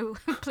it, so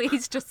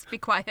please just be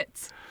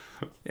quiet.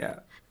 Yeah.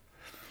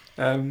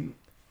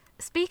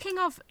 Speaking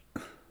of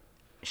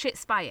shit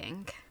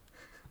spying.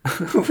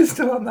 We're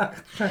still on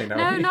that train, No,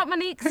 aren't we? not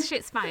Monique's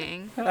shit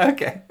spying.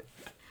 Okay.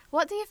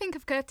 What do you think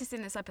of Curtis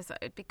in this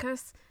episode?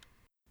 Because,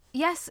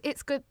 yes,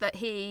 it's good that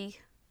he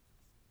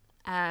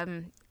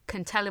can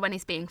tell when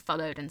he's being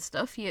followed and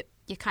stuff. You're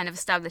kind of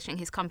establishing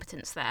his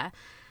competence there.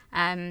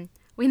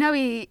 We know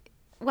you're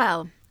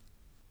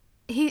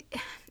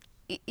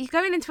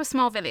going into a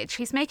small village.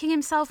 He's making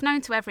himself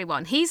known to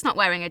everyone. He's not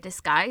wearing a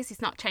disguise.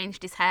 He's not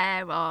changed his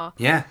hair or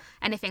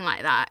anything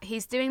like that.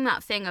 He's doing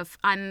that thing of,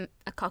 I'm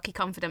a cocky,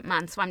 confident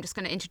man, so I'm just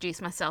going to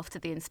introduce myself to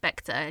the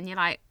inspector. And you're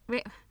like,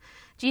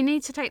 do you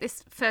need to take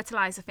this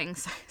fertiliser thing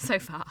so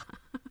far?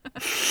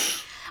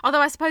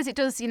 Although I suppose it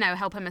does,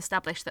 help him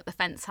establish that the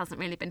fence hasn't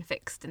really been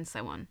fixed and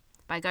so on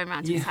by going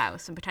round to his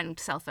house and pretending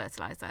to sell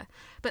fertiliser.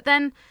 But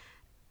then,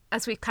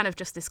 as we've kind of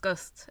just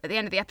discussed, at the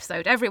end of the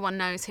episode, everyone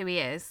knows who he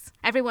is.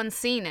 Everyone's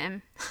seen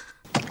him.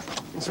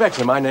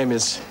 Inspector, my name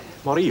is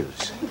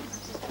Maurice.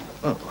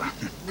 Oh.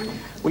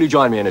 Will you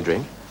join me in a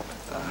drink?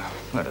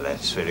 Well,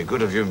 that's very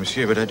good of you,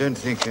 monsieur, but I don't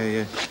think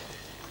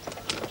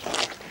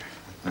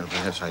Well,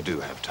 perhaps I do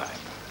have time.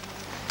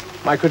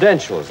 My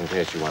credentials, in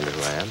case you wonder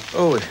who I am.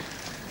 Oh,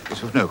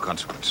 it's of no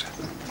consequence.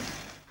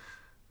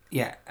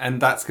 Yeah,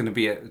 and that's going to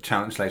be a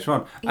challenge later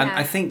on. And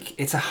I think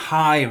it's a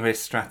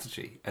high-risk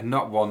strategy and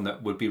not one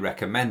that would be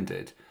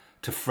recommended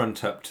to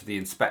front up to the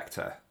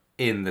inspector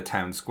in the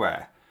town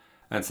square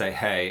and say,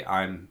 hey,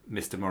 I'm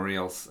Mr.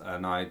 Morriels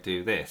and I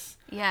do this.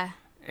 Yeah.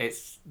 I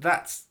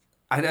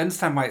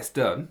understand why it's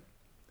done,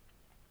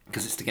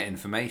 because it's to get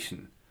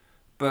information.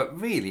 But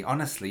really,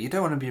 honestly, you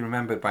don't want to be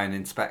remembered by an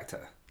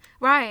inspector.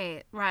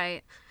 Right.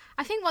 I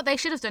think what they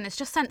should have done is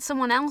just sent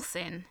someone else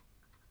in.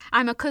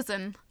 I'm a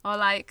cousin, or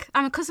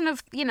I'm a cousin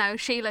of,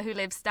 Sheila who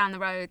lives down the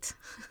road.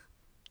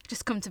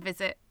 Just come to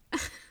visit.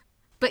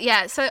 But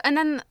yeah, so, and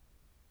then,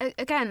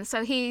 again,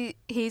 so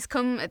he's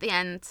come at the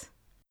end.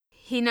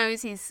 He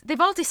knows they've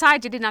all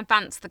decided in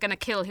advance they're going to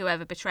kill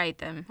whoever betrayed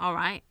them. All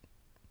right,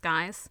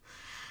 guys.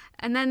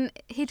 And then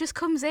he just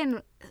comes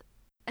in,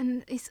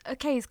 and he's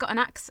got an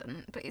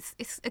accent, but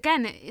it's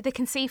again, they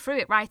can see through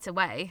it right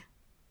away.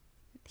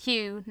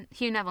 Hugh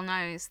Neville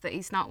knows that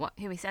he's not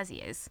who he says he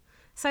is.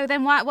 So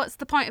then what's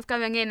the point of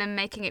going in and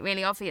making it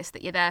really obvious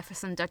that you're there for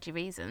some dodgy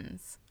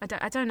reasons? I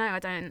don't know. I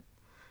don't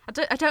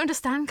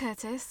understand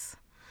Curtis.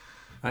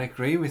 I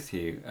agree with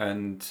you.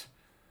 And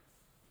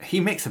he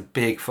makes a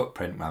big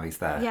footprint while he's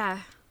there. Yeah.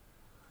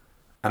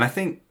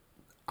 And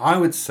I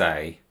would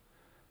say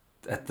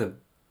at the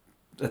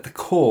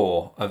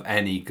core of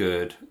any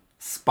good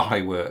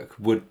spy work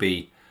would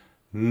be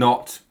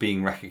not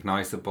being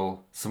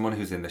recognisable, someone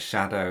who's in the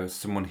shadows,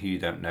 someone who you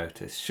don't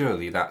notice.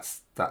 Surely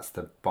that's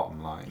the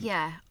bottom line.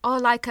 Yeah, or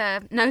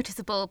a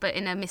noticeable but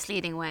in a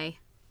misleading way.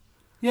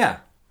 Yeah.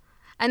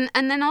 And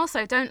then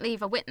also, don't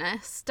leave a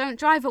witness. Don't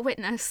drive a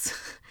witness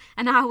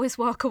and hours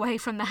walk away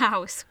from the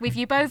house with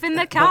you both in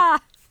the car.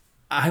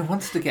 I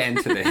wanted to get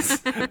into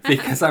this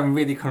because I'm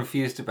really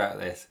confused about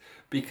this.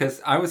 Because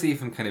I was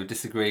even kind of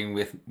disagreeing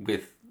with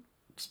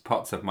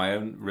parts of my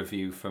own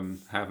review from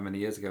however many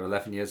years ago,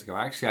 11 years ago.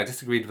 Actually, I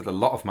disagreed with a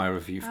lot of my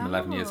review from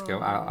 11 years ago,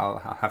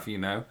 I'll have you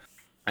know.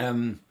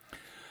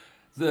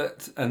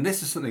 and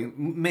this is something,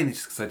 mainly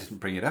just because I didn't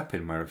bring it up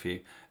in my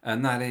review,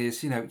 and that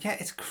is,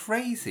 it's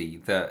crazy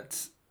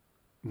that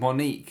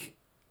Monique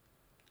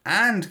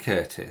and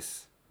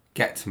Curtis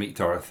get to meet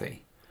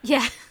Dorothy.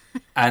 Yeah.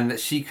 And that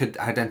she could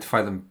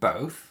identify them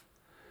both,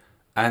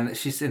 and that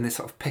she's in this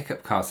sort of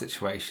pickup car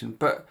situation,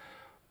 but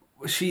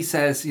she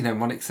says,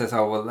 Monique says,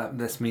 oh, well,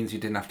 this means you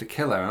didn't have to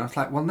kill her. And I was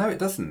like, well, no, it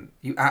doesn't.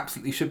 You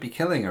absolutely should be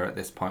killing her at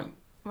this point.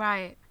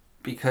 Right.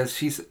 Because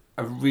she's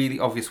a really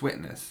obvious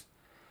witness.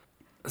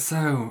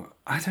 So,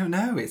 I don't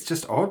know. It's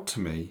just odd to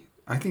me.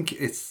 I think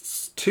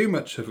it's too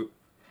much of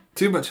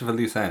a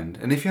loose end.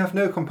 And if you have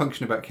no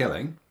compunction about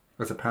killing,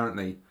 as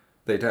apparently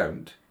they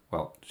don't,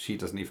 well, she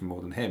doesn't even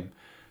more than him,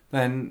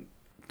 then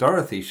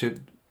Dorothy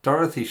should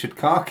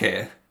cark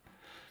it.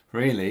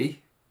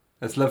 Really.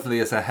 As lovely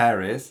as her hair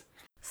is.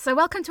 So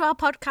welcome to our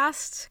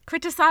podcast,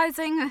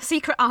 Criticising a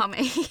Secret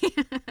Army.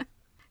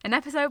 An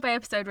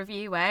episode-by-episode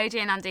review where AJ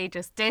and Andy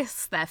just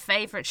diss their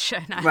favourite show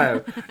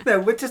now. No,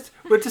 we're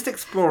just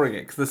exploring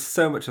it because there's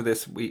so much of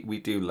this we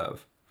do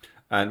love.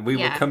 And we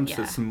will come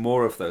to some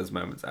more of those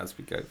moments as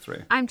we go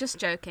through. I'm just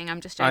joking.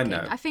 I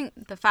know. I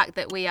think the fact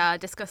that we are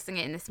discussing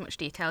it in this much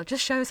detail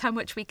just shows how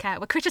much we care.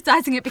 We're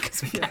criticising it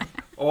because we care.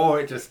 Or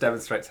it just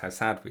demonstrates how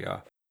sad we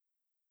are.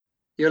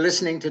 You're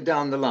listening to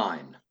Down the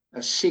Line,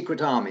 a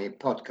Secret Army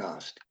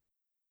podcast.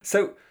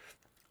 So,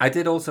 I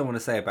did also want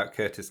to say about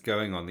Curtis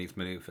going on these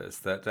manoeuvres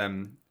that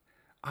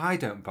I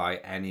don't buy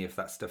any of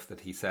that stuff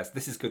that he says.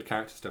 This is good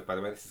character stuff, by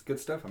the way. This is good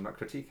stuff. I'm not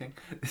critiquing.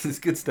 This is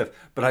good stuff.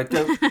 But I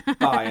don't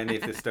buy any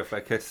of this stuff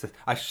where Curtis says,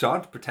 I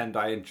shan't pretend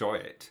I enjoy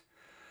it.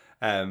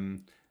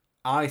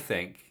 I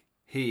think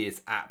he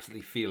is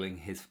absolutely feeling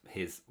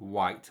his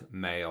white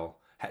male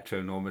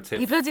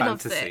heteronormative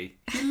fantasy.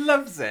 He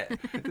loves it.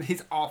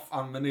 He's off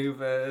on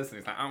manoeuvres and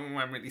he's like, oh,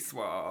 I'm really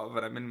suave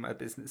and I'm in my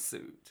business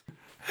suit.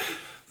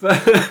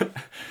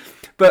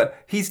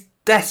 But he's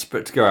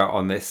desperate to go out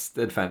on this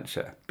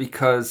adventure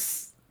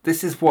because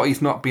this is what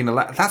he's not been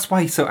allowed. That's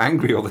why he's so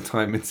angry all the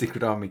time in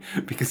Secret Army,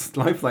 because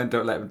Lifeline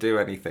don't let him do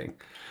anything.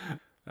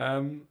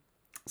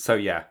 So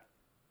yeah,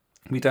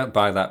 we don't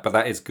buy that, but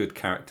that is good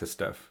character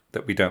stuff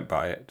that we don't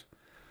buy it.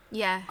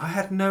 Yeah. I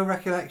had no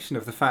recollection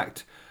of the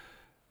fact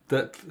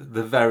that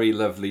the very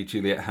lovely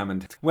Juliet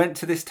Hammond went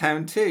to this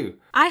town too.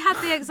 I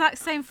had the exact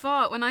same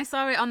thought when I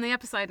saw it on the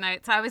episode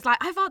notes. I was like,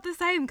 I thought the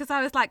same because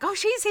I was like, oh,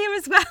 she's here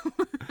as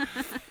well.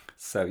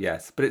 So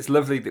yes, but it's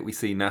lovely that we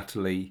see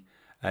Natalie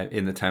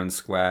in the town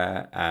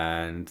square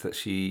and that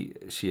she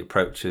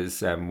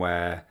approaches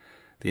where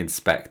the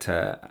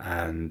inspector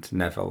and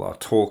Neville are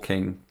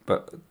talking,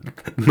 but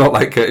not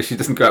like her. She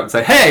doesn't go up and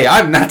say, hey,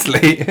 I'm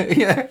Natalie.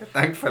 Yeah,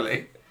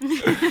 thankfully.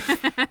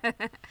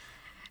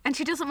 And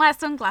she doesn't wear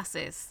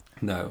sunglasses.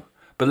 No.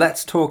 But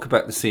let's talk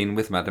about the scene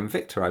with Madame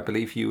Victor. I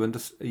believe you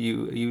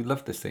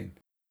loved this scene.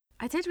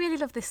 I did really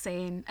love this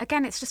scene.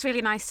 Again, it's just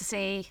really nice to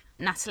see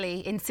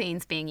Natalie in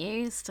scenes being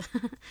used.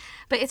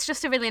 But it's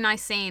just a really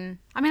nice scene.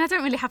 I mean, I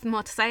don't really have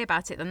more to say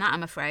about it than that,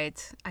 I'm afraid.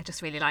 I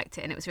just really liked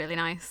it and it was really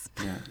nice.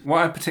 Yeah.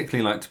 What I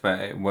particularly liked about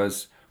it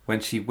was when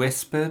she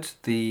whispered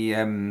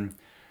I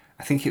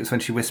think it was when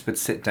she whispered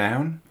sit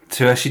down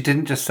to her. She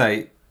didn't just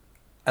say,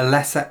 a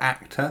lesser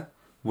actor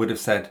would have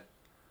said,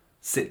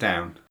 sit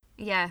down.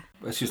 Yeah.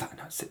 But she was like,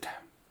 no, sit down.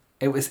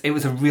 It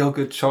was a real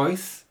good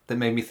choice that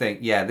made me think,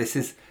 yeah, this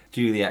is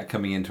Juliet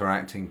coming into her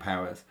acting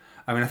powers.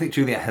 I mean, I think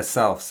Juliet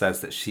herself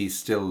says that she's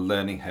still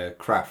learning her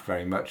craft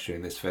very much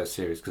during this first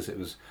series because it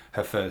was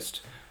her first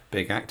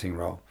big acting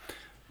role.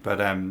 But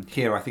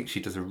here I think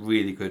she does a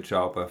really good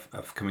job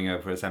of coming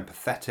over as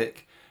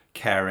empathetic,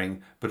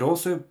 caring, but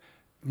also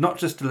not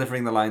just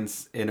delivering the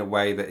lines in a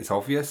way that is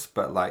obvious,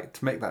 but like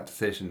to make that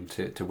decision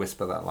to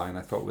whisper that line,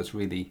 I thought was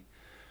really,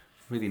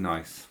 really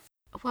nice.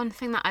 One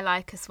thing that I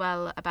like as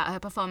well about her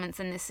performance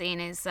in this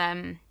scene is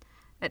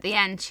at the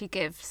end she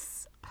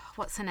gives,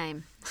 what's her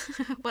name?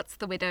 What's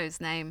the widow's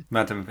name?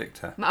 Madame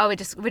Victor. Oh,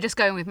 we're just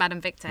going with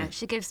Madame Victor. Yeah.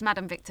 She gives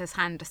Madame Victor's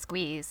hand a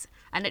squeeze,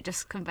 and it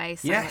just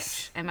conveys so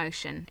much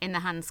emotion in the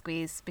hand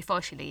squeeze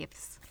before she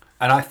leaves.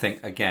 And I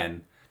think,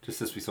 again,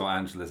 just as we saw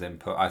Angela's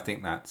input, I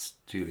think that's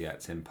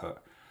Juliet's input,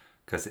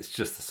 because it's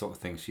just the sort of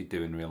thing she'd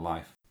do in real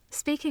life.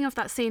 Speaking of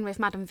that scene with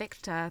Madame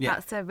Victor,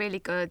 that's a really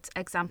good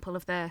example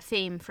of the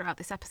theme throughout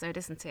this episode,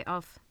 isn't it?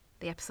 Of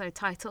the episode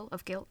title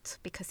of guilt,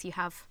 because you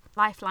have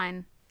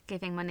Lifeline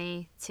giving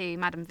money to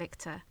Madame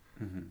Victor,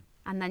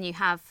 and then you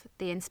have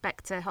the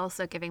inspector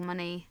also giving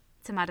money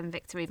to Madame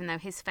Victor, even though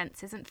his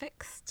fence isn't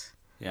fixed.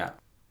 Yeah.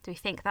 Do we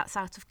think that's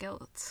out of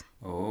guilt?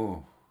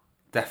 Oh,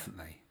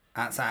 definitely.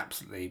 That's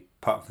absolutely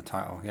part of the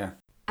title, yeah.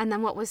 And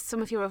then what was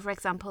some of your other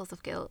examples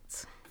of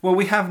guilt? Well,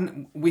 we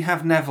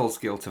have Neville's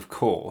guilt, of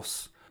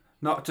course.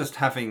 Not just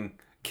having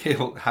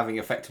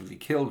effectively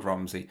killed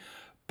Romsey,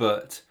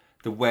 but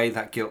the way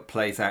that guilt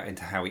plays out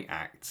into how he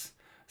acts.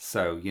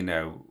 So,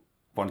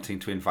 wanting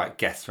to invite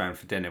guests round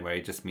for dinner where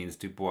he just means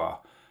Dubois,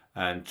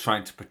 and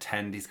trying to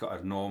pretend he's got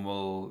a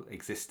normal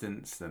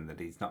existence and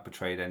that he's not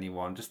betrayed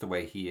anyone, just the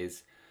way he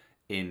is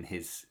in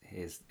his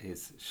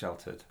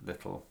sheltered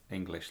little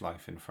English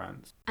life in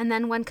France. And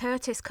then when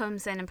Curtis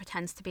comes in and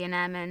pretends to be an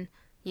airman,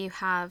 you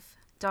have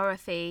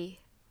Dorothy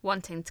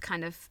wanting to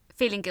kind of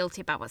feeling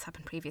guilty about what's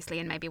happened previously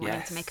and maybe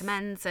wanting to make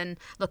amends and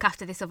look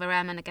after this other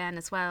airman again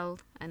as well.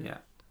 And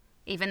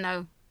even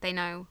though they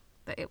know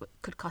that it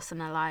could cost them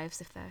their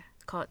lives if they're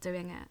caught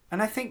doing it.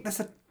 And I think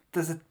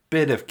there's a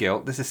bit of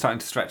guilt. This is starting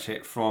to stretch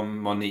it from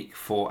Monique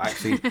for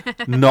actually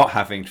not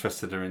having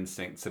trusted her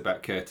instincts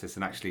about Curtis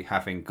and actually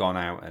having gone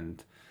out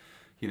and,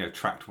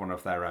 tracked one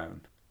of their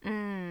own.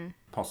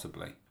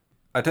 Possibly.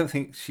 I don't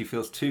think she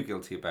feels too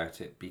guilty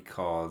about it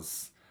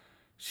because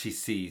she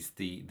sees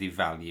the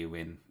value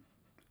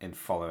in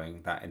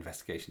following that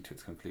investigation to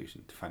its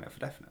conclusion to find out for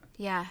definite.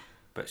 Yeah.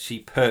 But she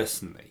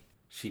personally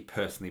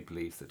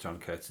believes that John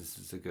Curtis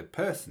is a good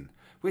person,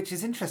 which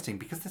is interesting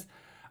because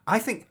I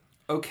think,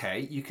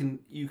 okay, you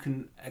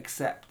can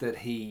accept that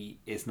he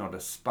is not a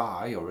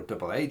spy or a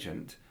double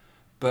agent,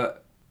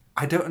 but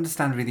I don't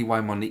understand really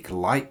why Monique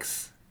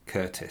likes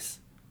Curtis,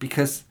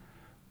 because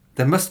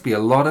there must be a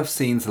lot of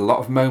scenes, a lot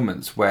of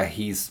moments where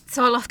it's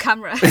all off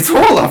camera. It's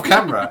all off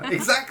camera.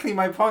 Exactly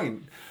my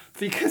point.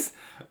 Because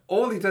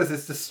all he does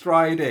is to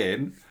stride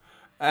in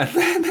and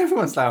then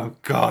everyone's like, oh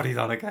God, he's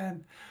on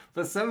again.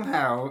 But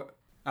somehow,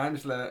 you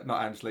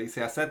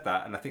see, I said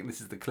that, and I think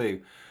this is the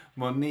clue.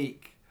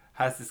 Monique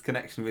has this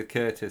connection with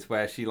Curtis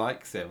where she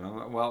likes him. I'm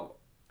like, well,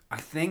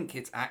 I think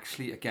it's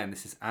actually, again,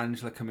 this is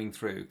Angela coming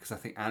through, because I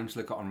think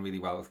Angela got on really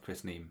well with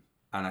Chris Neame.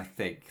 And I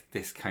think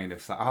this kind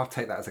of, I'll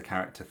take that as a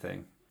character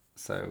thing.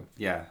 So,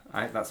 yeah,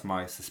 that's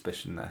my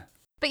suspicion there.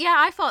 But yeah,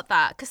 I thought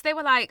that, because they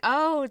were like,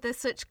 oh, they're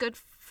such good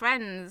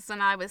friends.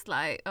 And I was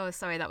like, oh,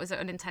 sorry, that was an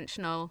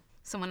unintentional,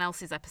 someone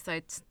else's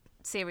episode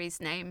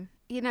series name.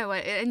 You know,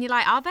 and you're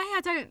like, are they?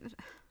 I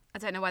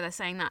don't know why they're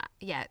saying that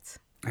yet.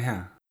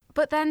 Yeah.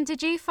 But then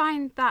did you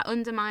find that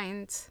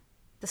undermined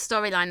the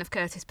storyline of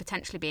Curtis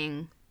potentially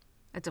being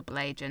a double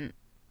agent?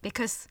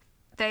 Because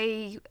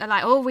they are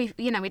like, oh, we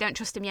don't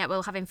trust him yet,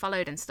 we'll have him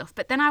followed and stuff.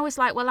 But then I was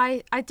like, well,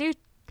 I do,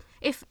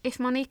 if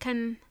Monique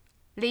and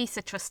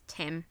Lisa trust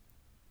him,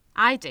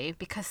 I do,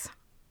 because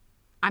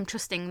I'm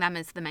trusting them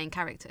as the main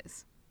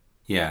characters.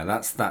 Yeah,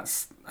 that's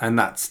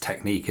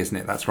technique, isn't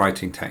it? That's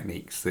writing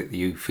techniques, that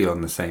you feel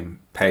on the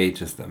same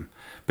page as them.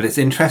 But it's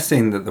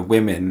interesting that the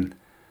women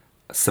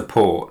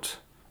support,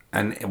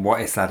 and what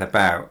is that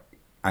about?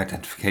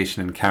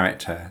 Identification and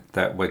character,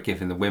 that we're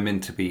giving the women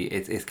to be,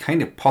 it's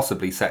kind of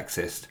possibly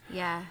sexist.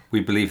 Yeah.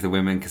 We believe the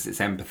women because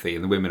it's empathy,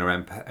 and the women are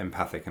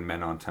empathic and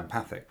men aren't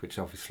empathic, which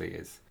obviously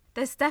is.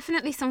 There's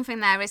definitely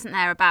something there, isn't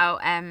there,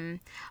 about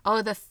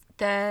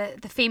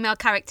the female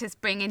characters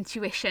bring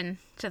intuition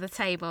to the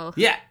table.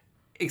 Yeah,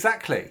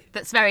 exactly.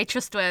 That's very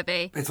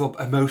trustworthy. It's all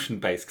emotion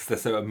based because they're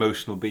so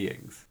emotional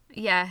beings.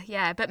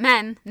 Yeah, but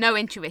men, no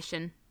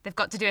intuition. They've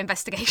got to do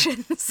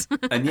investigations.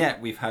 And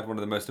yet we've had one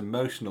of the most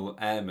emotional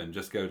airmen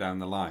just go down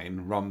the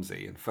line,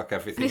 Romsey, and fuck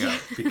everything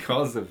up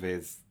because of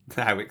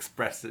how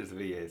expressive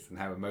he is and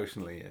how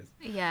emotional he is.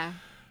 Yeah.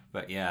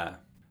 But yeah.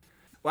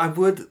 Well, I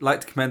would like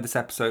to commend this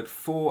episode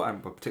for,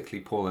 and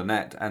particularly Paul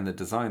Annett and the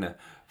designer,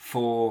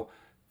 for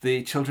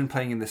the children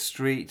playing in the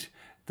street,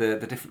 the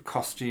different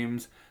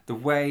costumes, the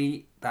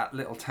way that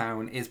little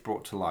town is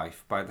brought to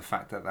life by the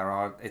fact that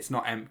it's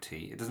not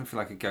empty. It doesn't feel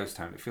like a ghost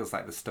town. It feels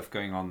like there's stuff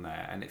going on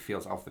there, and it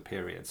feels of the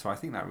period. So I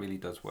think that really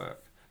does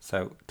work.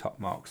 So top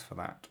marks for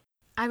that.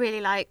 I really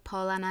like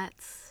Paul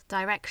Annett's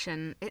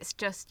direction. It's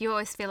just, you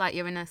always feel like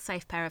you're in a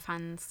safe pair of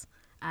hands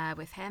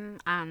with him,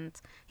 and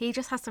he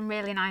just has some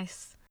really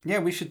nice... Yeah,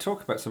 we should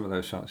talk about some of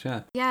those shots,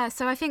 yeah. Yeah,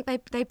 so I think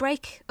they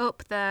break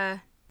up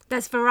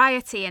there's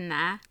variety in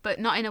there, but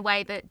not in a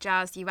way that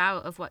jars you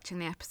out of watching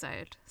the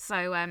episode.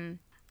 So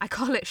I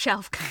call it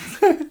shelf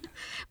cam.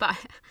 but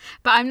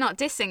I'm not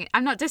dissing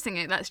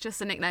it. That's just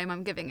the nickname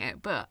I'm giving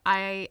it. But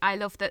I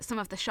love that some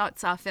of the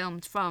shots are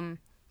filmed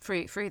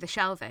through the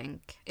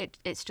shelving.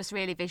 It's just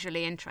really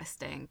visually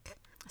interesting.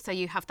 So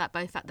you have that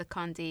both at the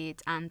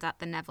Candide and at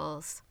the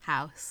Neville's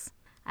house.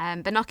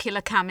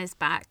 Binocular cam is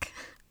back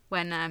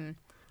when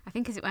I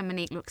think is it when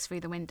Monique looks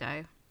through the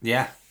window.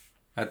 Yeah.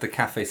 At the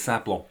Café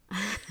Sablon.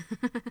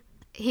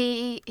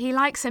 He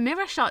likes a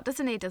mirror shot,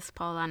 doesn't he, does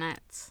Paul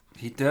Annett?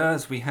 He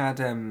does. We had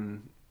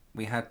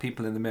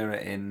people in the mirror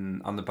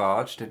on the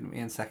barge, didn't we,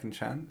 in Second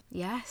Chance?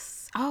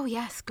 Yes. Oh,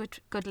 yes.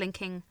 Good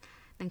linking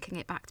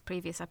it back to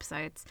previous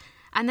episodes.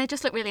 And they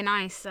just look really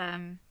nice.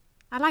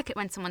 I like it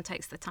when someone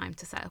takes the time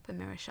to set up a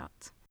mirror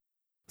shot.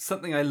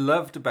 Something I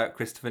loved about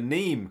Christopher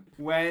Neame,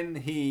 when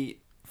he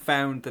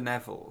found the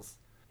Nevilles,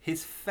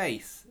 his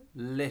face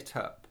lit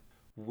up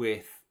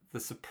with the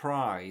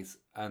surprise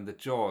and the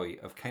joy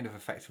of kind of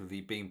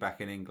effectively being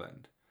back in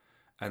England,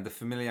 and the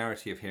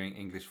familiarity of hearing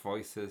English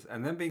voices,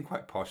 and then being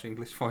quite posh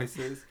English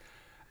voices,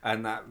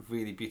 and that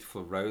really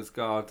beautiful rose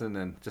garden,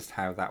 and just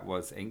how that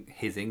was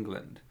his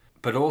England.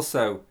 But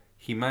also,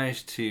 he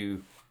managed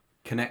to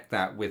connect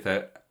that with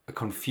a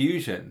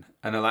confusion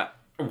and a like,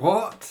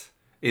 what?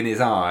 In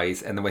his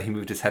eyes, and the way he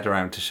moved his head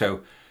around to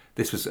show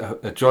this was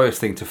a joyous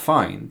thing to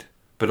find,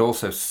 but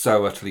also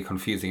so utterly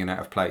confusing and out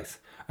of place.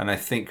 And I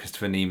think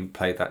Christopher Neame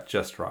played that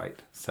just right.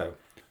 So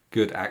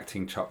good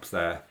acting chops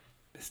there,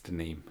 Mr.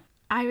 Neame.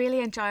 I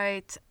really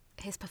enjoyed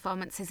his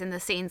performances in the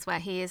scenes where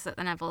he is at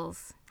the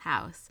Neville's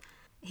house.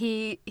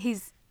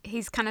 He's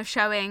kind of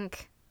showing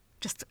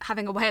just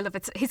having a whale of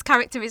a his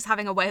character is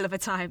having a whale of a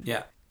time.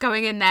 Yeah.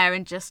 Going in there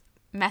and just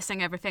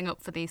messing everything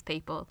up for these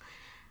people.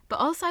 But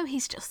also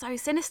he's just so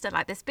sinister.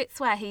 Like there's bits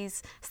where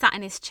he's sat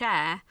in his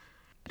chair.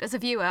 As a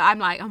viewer, I'm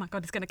like, oh my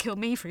God, he's going to kill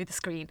me through the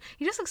screen.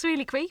 He just looks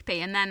really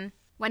creepy. And then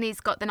when he's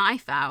got the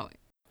knife out.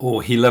 Oh,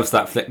 he loves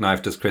that flick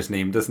knife, does Chris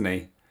Neame, doesn't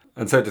he?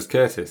 And so does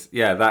Curtis.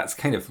 Yeah, that's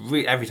kind of...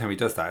 every time he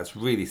does that, it's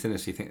really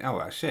sinister. You think,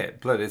 oh, shit,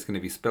 blood is going to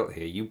be spilt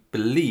here. You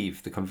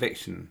believe the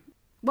conviction.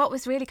 What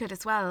was really good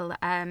as well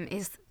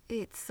is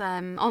it's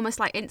almost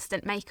like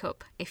instant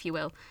makeup, if you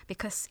will,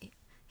 because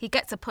he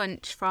gets a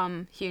punch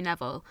from Hugh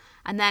Neville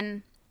and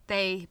then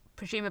they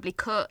presumably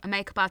cut, a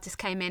makeup artist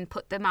came in,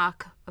 put the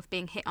mark of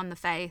being hit on the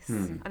face,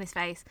 on his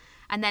face,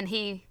 and then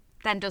he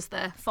then does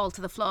the fall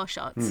to the floor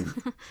shots.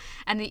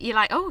 And you're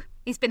like, oh,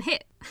 he's been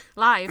hit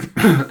live.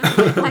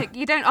 Like,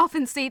 you don't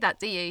often see that,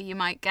 do you?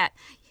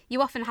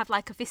 You often have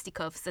like a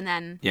fisticuffs and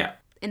then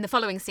in the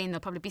following scene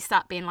they'll probably be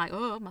sat being like,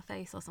 oh, my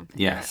face or something.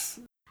 Yes.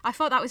 But I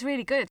thought that was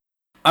really good.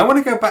 I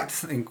want to go back to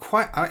something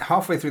quite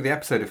halfway through the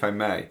episode, if I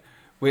may,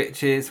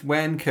 which is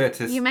when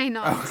Curtis... You may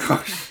not. Oh,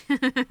 gosh.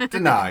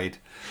 Denied.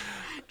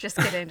 Just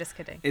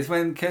kidding. Is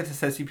when Curtis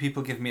says, you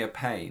people give me a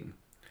pain,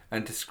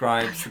 and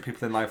describes the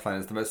people in Lifeline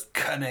as the most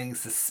cunning,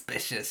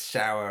 suspicious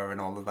shower and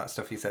all of that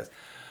stuff he says.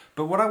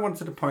 But what I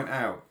wanted to point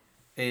out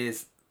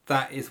is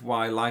that is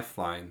why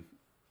Lifeline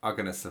are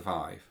going to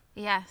survive.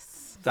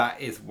 Yes. That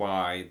is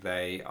why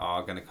they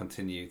are going to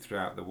continue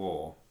throughout the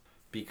war,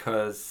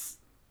 because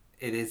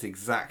it is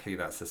exactly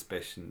that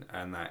suspicion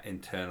and that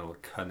internal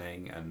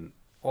cunning and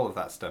all of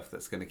that stuff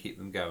that's going to keep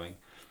them going.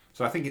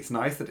 So I think it's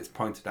nice that it's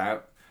pointed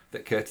out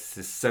that Curtis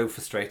is so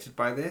frustrated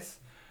by this,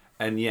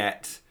 and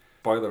yet,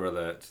 spoiler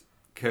alert,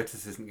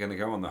 Curtis isn't going to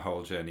go on the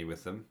whole journey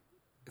with them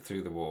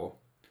through the war.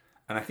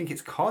 And I think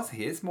it's because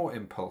he is more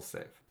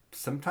impulsive.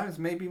 Sometimes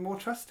maybe more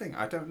trusting,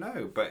 I don't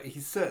know. But he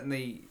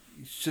certainly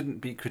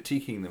shouldn't be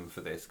critiquing them for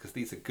this, because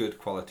these are good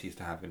qualities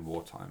to have in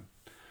wartime.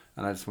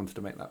 And I just wanted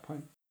to make that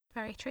point.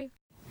 Very true.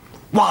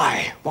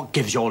 Why? What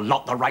gives your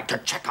lot the right to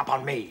check up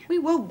on me? We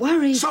were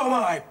worried. So am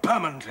I,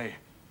 permanently.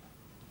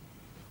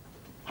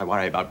 I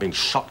worry about being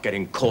shot,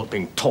 getting caught,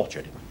 being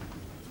tortured.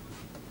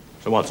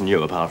 So what's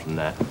new apart from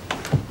that?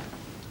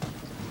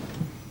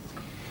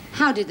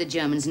 How did the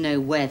Germans know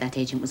where that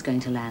agent was going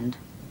to land?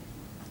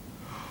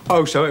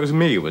 Oh, so it was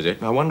me, was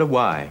it? I wonder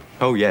why.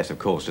 Oh, yes, of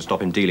course, to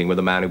stop him dealing with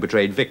the man who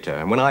betrayed Victor.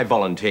 And when I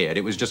volunteered,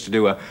 it was just to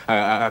do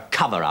a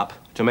cover-up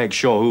to make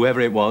sure whoever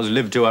it was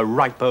lived to a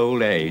ripe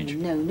old age.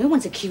 No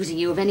one's accusing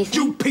you of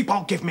anything. You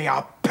people give me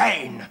a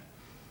pain!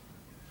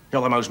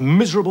 You're the most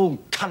miserable,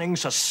 cunning,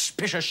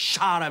 suspicious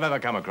shard I've ever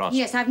come across.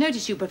 Yes, I've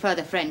noticed you prefer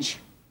the French.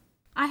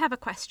 I have a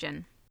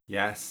question.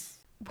 Yes.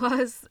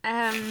 Was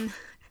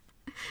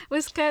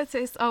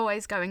Curtis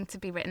always going to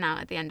be written out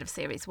at the end of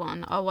Series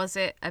 1, or was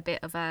it a bit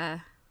of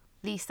a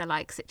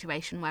Lisa-like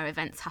situation where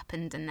events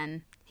happened and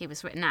then he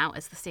was written out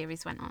as the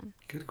series went on?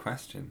 Good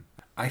question.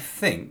 I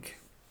think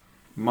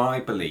my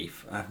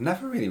belief, I've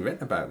never really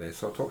written about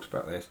this or talked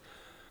about this,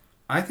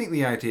 I think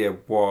the idea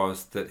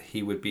was that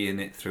he would be in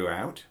it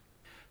throughout,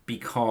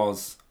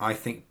 because I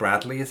think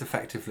Bradley is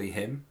effectively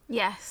him.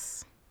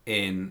 Yes.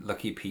 In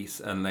Lucky Peace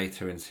and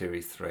later in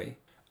Series 3.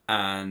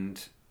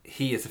 And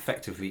he is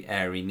effectively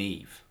Airy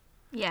Neve.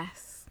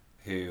 Yes.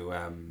 Who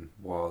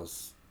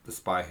was the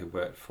spy who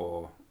worked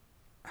for...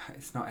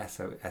 It's not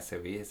SOE,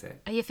 is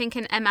it? Are you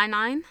thinking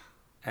MI9?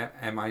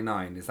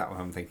 MI9, is that what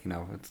I'm thinking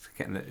of?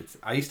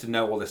 I used to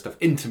know all this stuff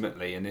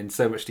intimately and in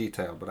so much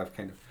detail, but I've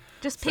kind of...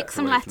 Just pick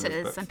some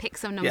letters and pick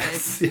some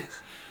numbers. Yes.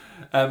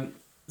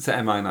 So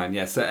MI9,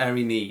 yes. So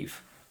Airy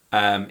Neve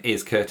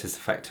is Curtis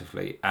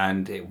effectively,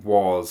 and it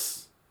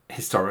was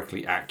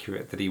historically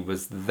accurate that he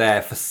was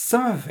there for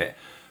some of it,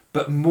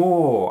 but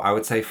more, I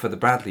would say, for the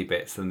Bradley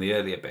bits than the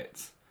earlier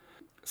bits.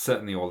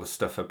 Certainly all the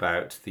stuff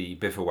about the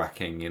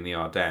bivouacking in the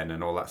Ardennes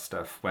and all that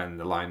stuff when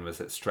the line was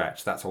at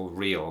stretch, that's all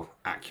real,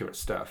 accurate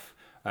stuff.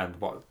 And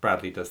what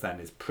Bradley does then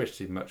is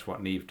pretty much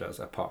what Neve does,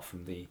 apart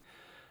from the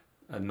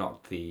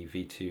not the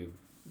V2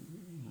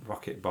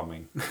 rocket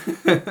bombing.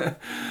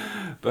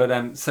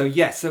 But so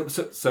yes,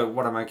 so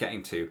what am I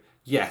getting to?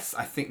 Yes,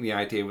 I think the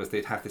idea was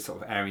they'd have this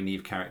sort of Airy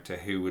Neve character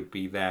who would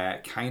be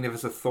there kind of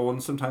as a thorn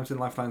sometimes in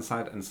Lifeline's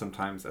side and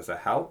sometimes as a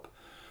help.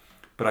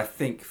 But I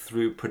think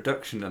through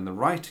production and the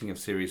writing of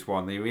Series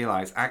 1, they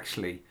realise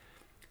actually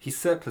he's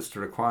surplus to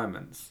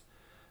requirements,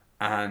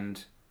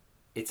 and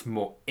it's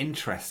more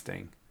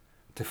interesting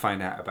to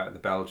find out about the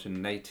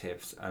Belgian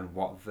natives and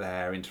what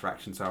their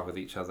interactions are with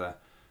each other.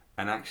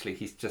 And actually,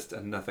 he's just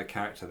another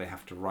character they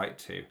have to write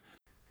to.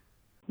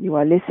 You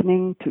are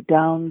listening to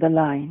Down the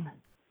Line,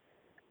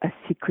 a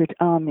Secret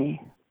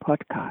Army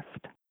podcast.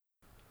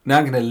 Now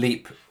I'm going to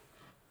leap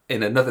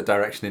in another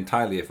direction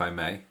entirely, if I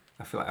may.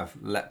 I feel like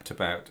I've leapt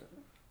about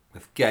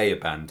with gay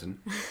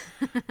abandon.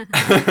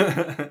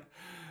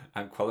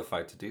 I'm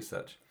qualified to do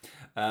such.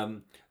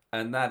 And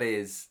that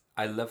is,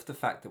 I love the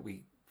fact that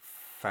we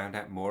found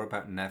out more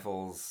about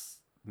Neville's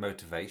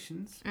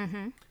motivations.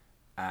 Mm-hmm.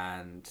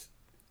 And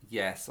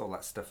yes, all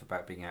that stuff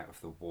about being out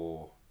of the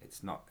war,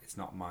 it's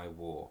not my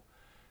war.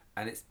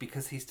 And it's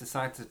because he's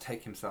decided to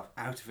take himself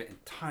out of it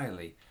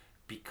entirely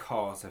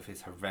because of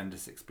his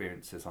horrendous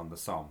experiences on the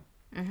Somme.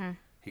 Mm-hmm.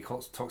 He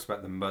talks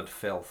about the mud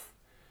filth.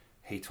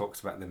 He talks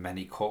about the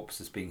many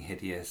corpses being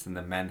hideous and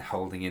the men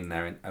holding in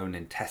their own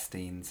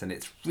intestines. And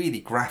it's really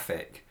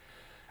graphic.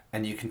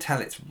 And you can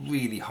tell it's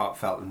really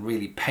heartfelt and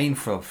really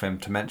painful for him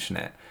to mention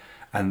it.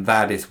 And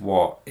that is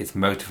what is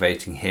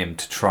motivating him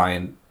to try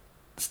and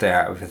stay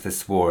out of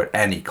this war at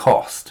any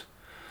cost.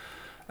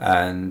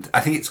 And I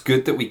think it's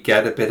good that we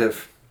get a bit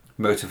of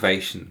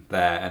motivation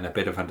there and a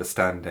bit of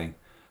understanding.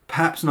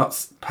 Perhaps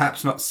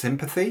not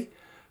sympathy,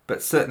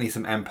 but certainly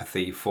some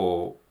empathy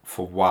for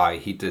why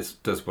he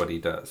does what he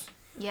does.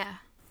 Yeah.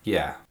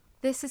 Yeah.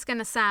 This is going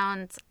to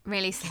sound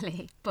really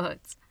silly, but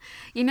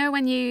you know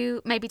when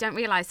you maybe don't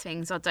realise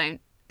things or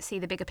don't see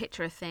the bigger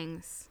picture of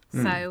things.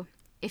 So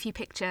if you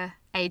picture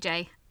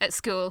AJ at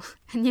school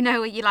and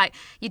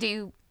you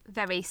do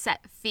very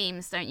set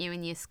themes, don't you,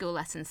 in your school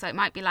lessons. So it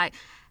might be like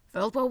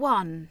World War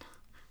One.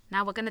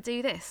 Now we're going to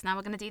do this. Now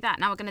we're going to do that.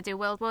 Now we're going to do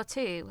World War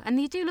Two. And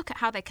you do look at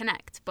how they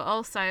connect. But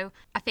also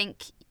I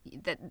think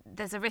that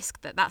there's a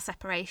risk that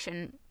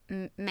separation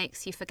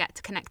makes you forget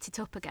to connect it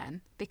up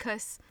again.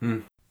 Because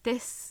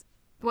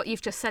what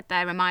you've just said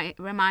there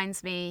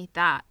reminds me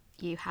that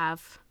you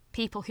have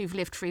people who've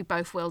lived through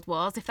both world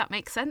wars, if that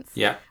makes sense.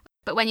 Yeah.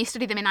 But when you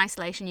study them in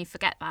isolation, you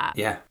forget that.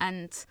 Yeah.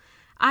 And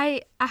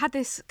I had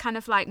this kind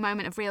of like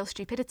moment of real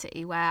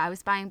stupidity where I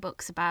was buying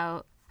books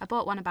I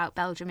bought one about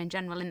Belgium in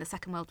general in the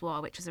Second World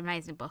War, which was an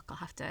amazing book. I'll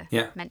have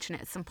to mention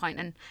it at some point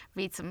and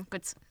read some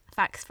good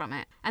facts from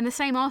it. And the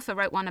same author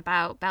wrote one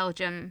about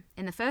Belgium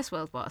in the First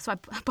World War. So I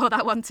bought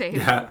that one too.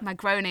 Yeah. My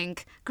groaning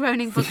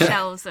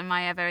bookshelves and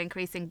my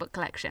ever-increasing book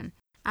collection.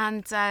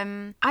 And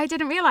I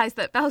didn't realise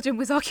that Belgium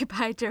was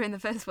occupied during the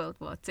First World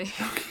War too.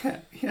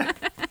 Okay, yeah.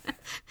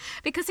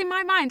 Because in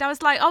my mind, I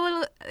was like, oh,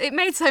 well, it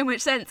made so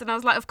much sense. And I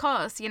was like, of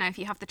course, if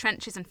you have the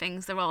trenches and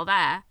things, they're all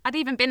there. I'd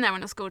even been there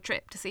on a school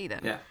trip to see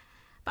them. Yeah.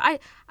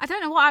 But I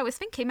don't know what I was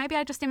thinking. Maybe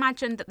I just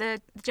imagined that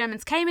the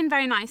Germans came in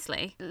very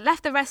nicely,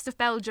 left the rest of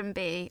Belgium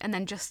be, and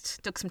then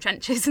just dug some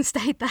trenches and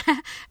stayed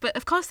there. But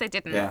of course they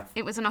didn't. Yeah.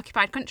 It was an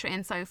occupied country.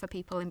 And so for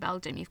people in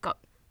Belgium,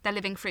 they're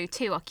living through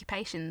 2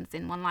 occupations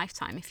in one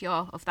lifetime if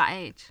you're of that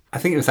age. I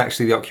think it was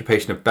actually the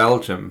occupation of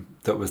Belgium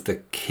that was the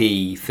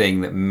key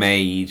thing that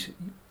made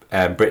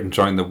Britain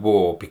join the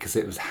war, because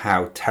it was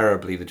how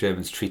terribly the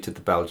Germans treated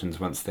the Belgians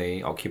once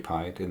they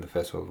occupied in the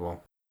First World War.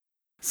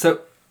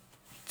 So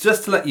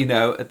just to let you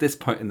know, at this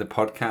point in the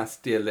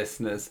podcast, dear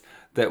listeners,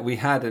 that we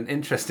had an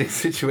interesting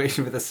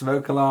situation with a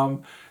smoke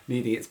alarm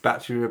needing its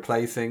battery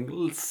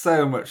replacing.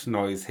 So much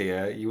noise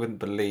here, you wouldn't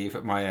believe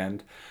at my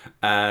end.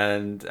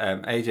 And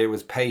AJ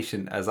was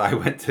patient as I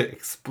went to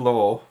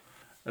explore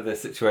the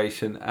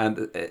situation.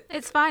 And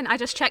it's fine, I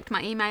just checked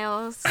my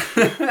emails.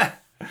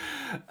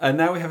 And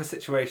now we have a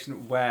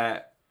situation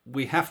where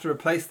we have to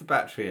replace the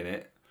battery in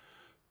it,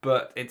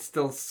 but it's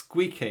still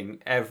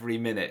squeaking every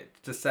minute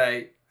to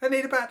say, I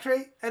need a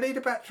battery,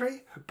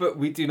 but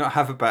we do not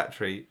have a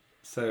battery.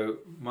 So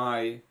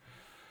my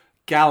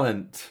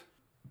gallant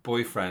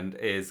boyfriend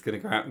is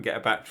going to go out and get a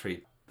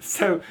battery.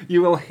 So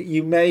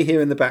you may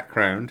hear in the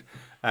background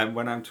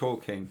when I'm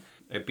talking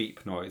a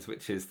beep noise,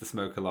 which is the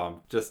smoke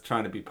alarm, just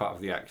trying to be part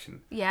of the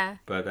action. Yeah.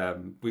 But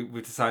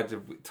we've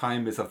decided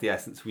time is of the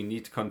essence. We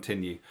need to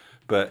continue,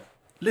 but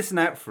listen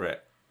out for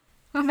it.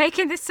 We're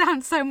making this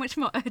sound so much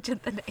more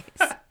urgent than it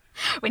is.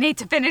 We need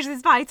to finish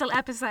this vital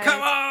episode.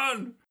 Come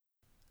on!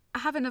 I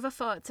have another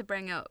thought to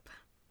bring up.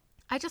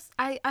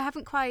 I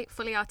haven't quite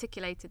fully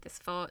articulated this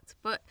thought,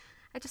 but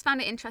I just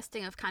found it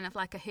interesting of kind of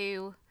like a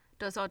who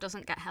does or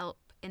doesn't get help,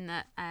 in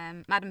that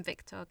Madame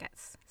Victor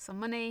gets some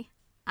money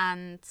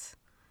and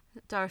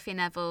Dorothy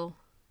Neville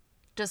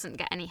doesn't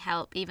get any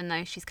help, even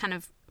though she's kind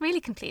of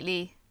really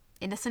completely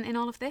innocent in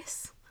all of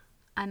this.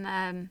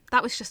 And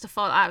that was just a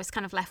thought I was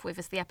kind of left with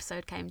as the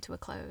episode came to a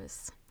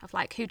close, of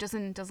like who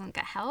doesn't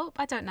get help.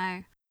 I don't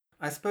know.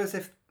 I suppose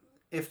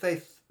if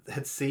they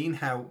had seen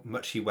how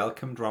much she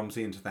welcomed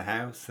Romsey into the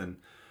house and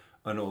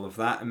all of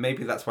that, and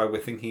maybe that's why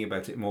we're thinking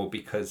about it more,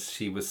 because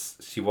she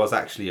was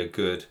actually a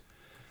good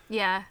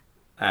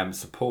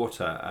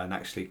supporter and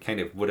actually kind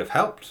of would have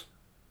helped.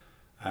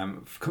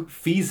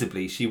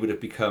 Feasibly, she would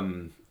have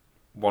become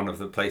one of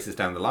the places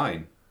down the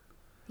line.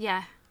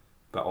 Yeah.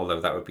 But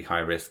although that would be high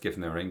risk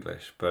given they're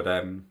English. But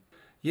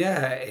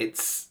there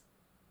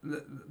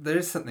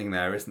is something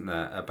there, isn't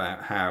there,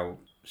 about how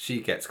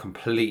she gets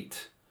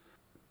complete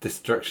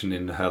destruction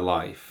in her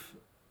life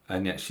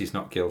and yet she's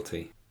not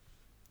guilty.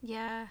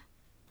 Yeah.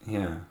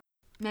 Yeah.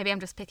 Maybe I'm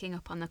just picking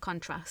up on the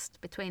contrast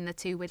between the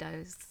 2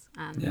 widows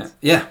and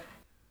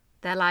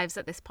their lives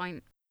at this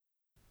point.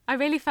 I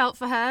really felt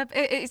for her.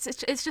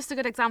 It's just a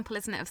good example,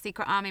 isn't it, of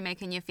Secret Army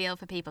making you feel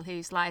for people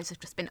whose lives have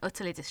just been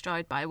utterly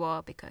destroyed by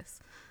war. Because,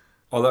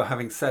 although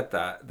having said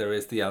that, there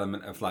is the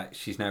element of like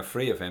she's now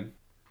free of him.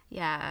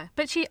 Yeah,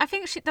 but I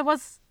think there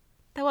was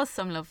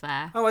some love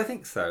there. Oh, I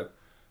think so.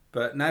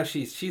 But now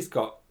she's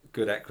got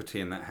good equity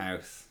in that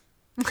house.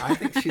 I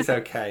think she's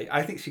okay.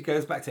 I think she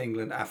goes back to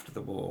England after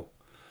the war,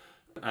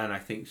 and I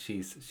think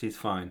she's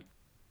fine.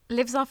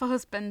 Lives off her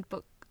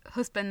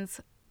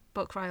husband's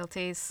book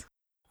royalties.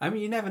 I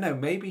mean, you never know.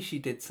 Maybe she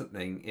did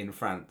something in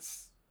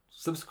France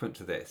subsequent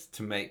to this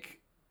to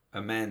make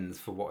amends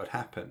for what had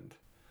happened.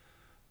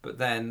 But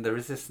then the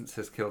resistance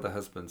has killed her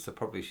husband, so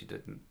probably she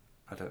didn't.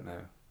 I don't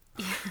know.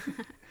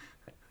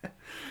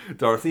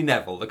 Dorothy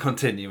Neville, the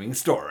continuing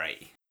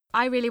story.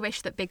 I really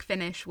wish that Big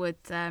Finish would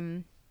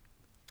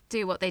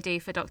do what they do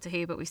for Doctor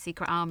Who, but with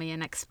Secret Army,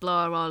 and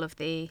explore all of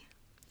the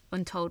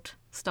untold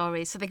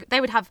stories. So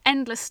they would have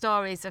endless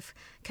stories of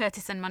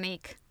Curtis and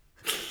Monique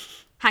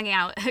hanging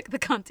out at the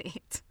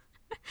Conduit.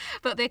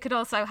 But they could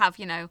also have,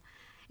 you know,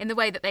 in the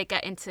way that they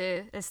get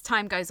into, as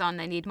time goes on,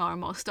 they need more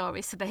and more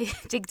stories. So they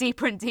dig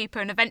deeper and deeper,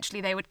 and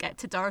eventually they would get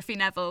to Dorothy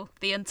Neville,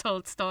 the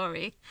untold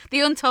story,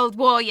 the untold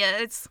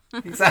warriors.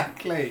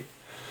 Exactly.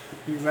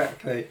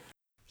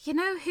 You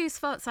know whose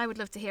thoughts I would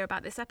love to hear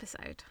about this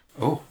episode?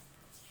 Oh.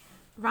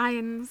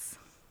 Ryan's.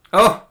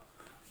 Oh,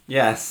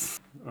 yes.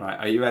 Right,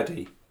 are you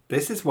ready?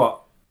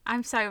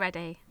 I'm so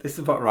ready. This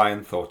is what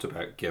Ryan thought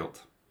about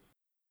guilt.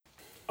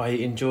 I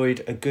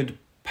enjoyed a good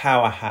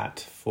power hat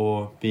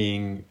for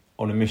being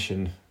on a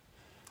mission.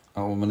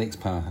 Oh, Monique's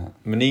power hat.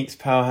 Monique's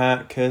power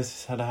hat,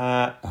 Curtis had a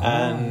hat,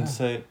 and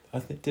so I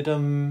think did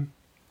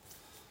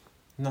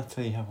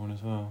Natalie have one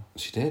as well?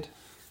 She did.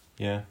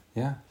 Yeah.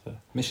 Yeah. So.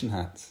 Mission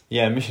hats.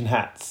 Yeah, mission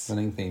hats.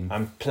 Running theme.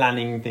 I'm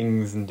planning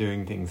things and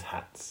doing things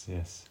hats,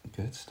 yes.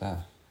 Good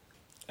stuff.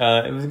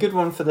 It was a good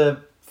one for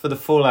the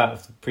fallout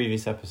of the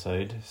previous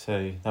episode,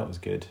 so that was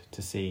good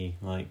to see,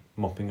 like,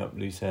 mopping up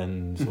loose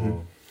ends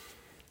or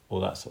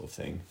all that sort of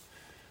thing.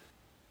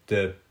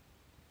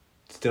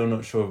 Still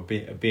not sure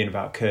being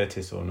about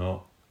Curtis or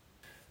not.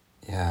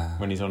 Yeah.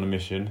 When he's on a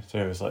mission, so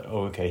it was like,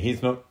 oh, okay,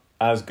 he's not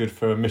as good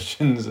for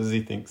missions as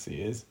he thinks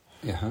he is.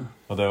 Yeah.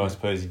 Although I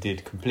suppose he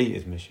did complete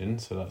his mission,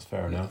 so that's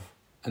fair enough.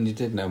 And you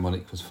did know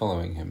Monique was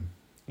following him?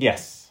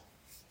 Yes.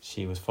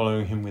 She was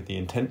following him with the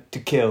intent to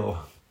kill.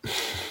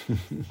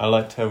 I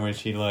liked her when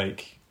she,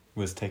 like,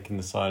 was taking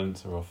the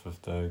silencer off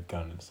of the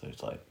gun, and so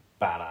it's like,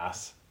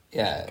 badass.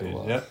 Yeah, good. It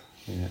was. Yep.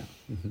 Yeah.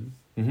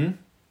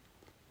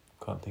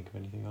 Can't think of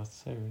anything else to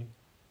say, really.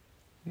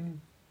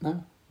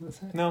 No,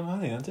 that's it? No, I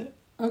think that's it.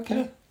 Okay,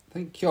 yeah.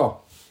 Thank you.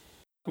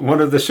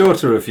 One of the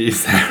shorter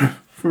reviews there,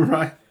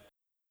 right?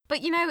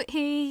 But, you know,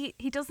 he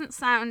doesn't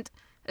sound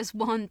as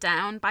worn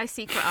down by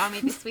Secret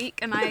Army this week,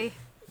 and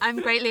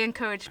I'm greatly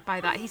encouraged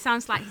by that. He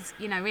sounds like he's,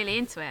 you know, really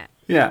into it.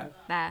 Yeah.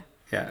 There.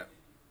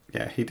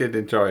 Yeah, he did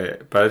enjoy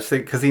it. But I just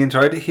think because he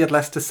enjoyed it, he had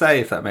less to say,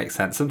 if that makes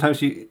sense.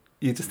 Sometimes you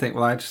just think,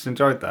 well, I just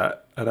enjoyed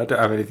that, and I don't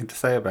have anything to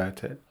say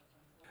about it.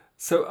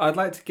 So I'd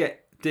like to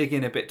dig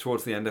in a bit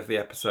towards the end of the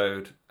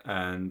episode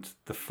and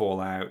the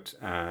fallout,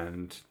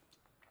 and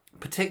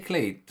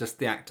particularly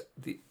just I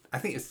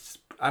think it's,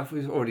 I've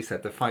already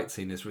said, the fight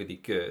scene is really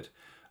good,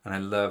 and I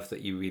love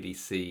that you really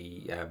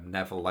see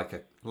Neville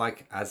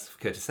like as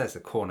Curtis says, a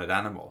cornered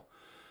animal,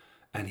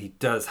 and he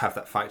does have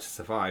that fight to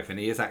survive, and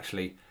he is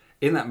actually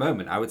in that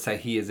moment. I would say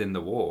he is in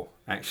the war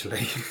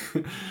actually.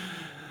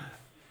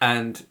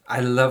 And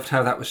I loved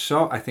how that was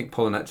shot. I think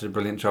Paul Annett did a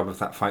brilliant job of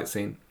that fight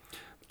scene.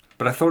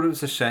 But I thought it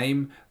was a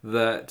shame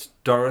that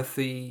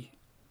Dorothy's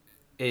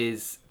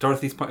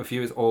point of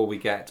view is all we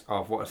get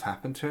of what has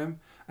happened to him.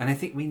 And I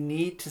think we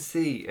need to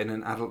see in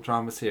an adult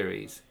drama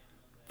series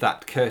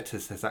that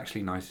Curtis has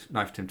actually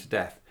knifed him to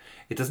death.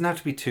 It doesn't have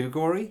to be too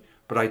gory,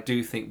 but I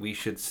do think we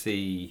should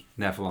see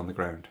Neville on the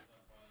ground.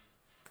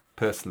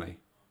 Personally,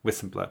 with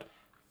some blood.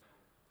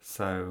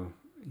 So,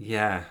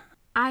 yeah.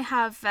 I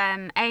have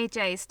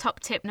AJ's top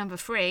tip number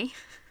 3.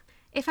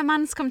 If a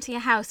man's come to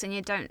your house and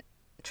you don't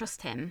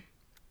trust him,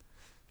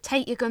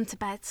 take your gun to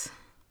bed,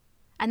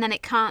 and then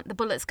the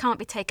bullets can't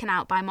be taken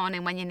out by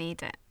morning when you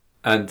need it.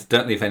 And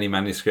don't leave any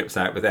manuscripts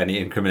out with any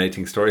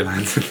incriminating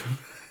storylines in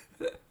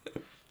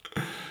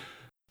them.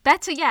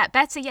 Better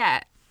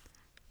yet,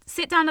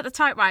 sit down at the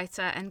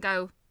typewriter and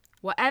go,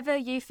 whatever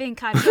you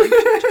think I've done,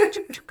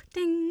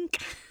 ding,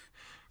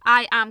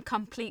 I am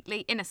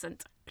completely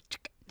innocent,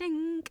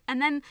 ding.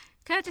 And then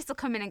Curtis will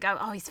come in and go,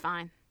 oh, he's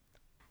fine.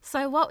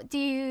 So what do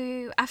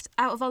you, out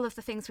of all of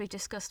the things we've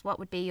discussed, what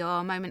would be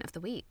your moment of the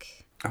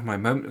week? Oh, my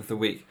moment of the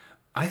week.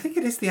 I think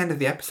it is the end of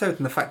the episode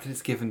and the fact that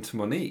it's given to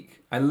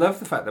Monique. I love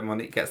the fact that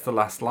Monique gets the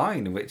last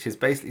line, which is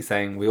basically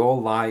saying we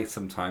all lie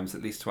sometimes,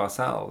 at least to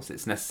ourselves.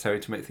 It's necessary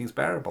to make things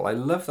bearable. I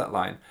love that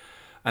line.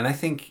 And I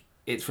think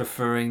it's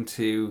referring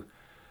to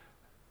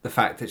the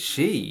fact that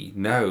she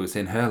knows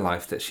in her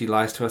life that she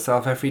lies to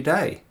herself every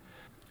day.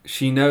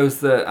 She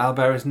knows that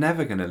Albert is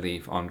never going to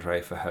leave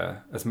Andre for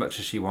her as much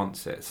as she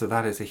wants it. So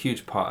that is a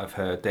huge part of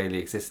her daily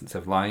existence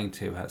of lying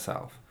to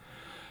herself.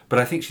 But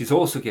I think she's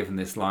also given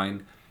this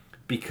line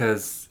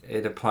because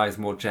it applies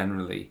more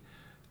generally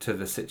to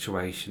the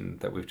situation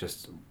that we've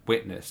just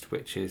witnessed,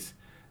 which is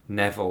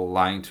Neville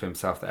lying to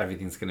himself that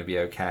everything's going to be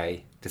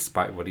okay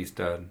despite what he's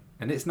done.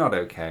 And it's not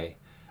okay.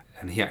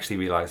 And he actually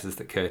realises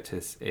that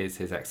Curtis is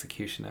his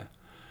executioner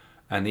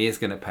and he is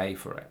going to pay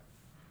for it.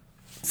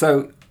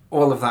 So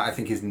all of that I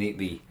think is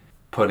neatly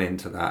put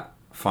into that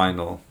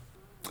final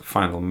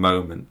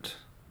moment.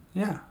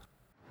 Yeah.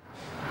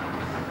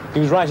 He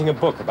was writing a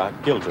book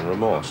about guilt and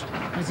remorse.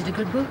 Was it a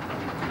good book?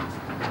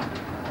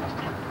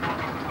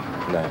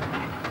 No.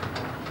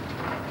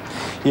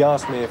 He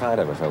asked me if I'd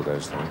ever felt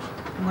those things.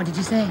 And what did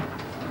you say?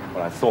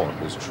 What I thought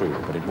was true,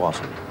 but it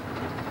wasn't.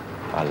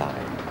 I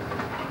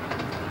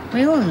lied.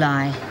 We all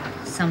lie,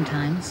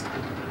 sometimes.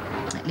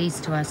 At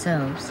least to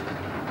ourselves.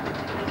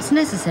 It's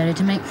necessary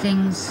to make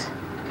things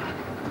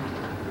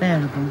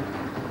bearable.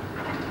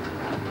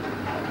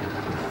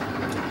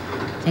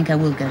 I think I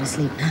will go to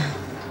sleep now.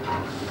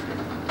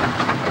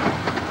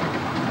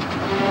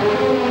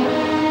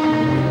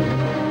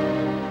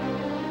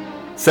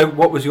 So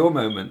what was your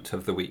moment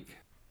of the week?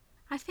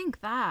 I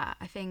think that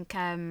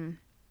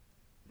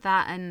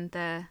and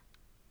the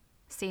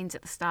scenes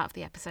at the start of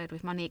the episode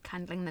with Monique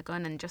handling the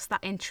gun and just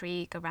that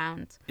intrigue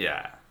around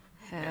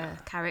her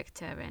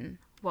character and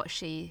what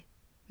she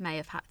may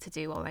have had to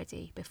do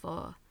already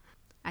before.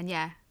 And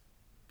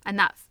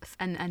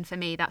and for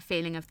me, that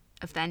feeling of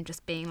then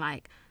just being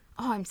like,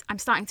 oh, I'm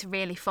starting to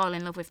really fall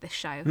in love with this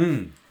show.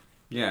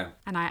 Yeah.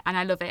 And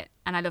I love it,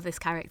 and I love this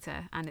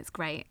character, and it's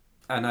great.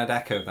 And I'd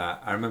echo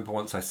that. I remember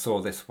once I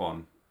saw this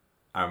one,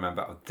 I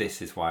remember, oh,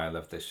 this is why I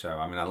love this show.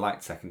 I mean, I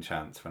liked Second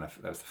Chance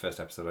that was the first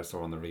episode I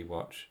saw on the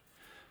rewatch.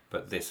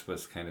 But this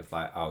was kind of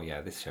like, oh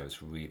yeah, this show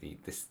is really,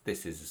 this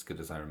is as good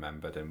as I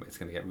remembered, and it's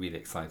going to get really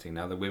exciting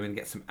now. The women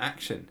get some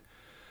action.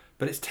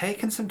 But it's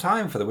taken some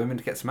time for the women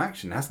to get some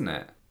action, hasn't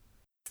it?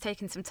 It's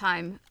taken some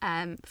time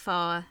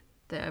for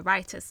the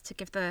writers to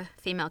give the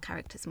female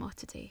characters more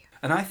to do.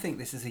 And I think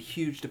this is a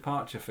huge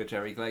departure for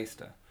Jerry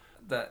Glaister,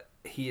 that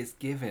he is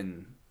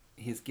giving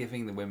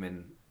the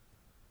women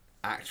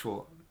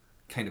actual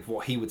kind of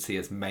what he would see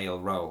as male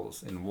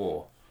roles in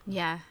war.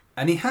 Yeah.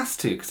 And he has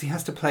to, because he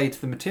has to play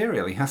to the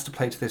material. He has to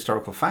play to the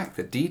historical fact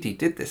that Dee Dee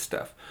did this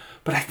stuff.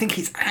 But I think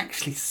he's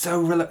actually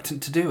so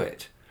reluctant to do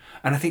it.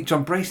 And I think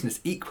John Brayson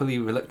is equally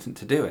reluctant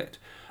to do it.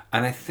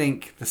 And I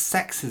think the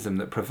sexism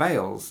that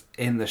prevails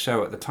in the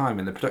show at the time,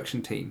 in the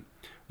production team,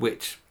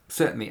 which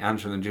certainly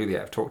Angela and Juliet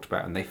have talked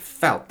about, and they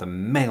felt the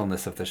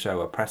maleness of the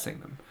show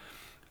oppressing them.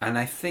 And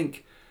I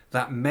think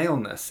that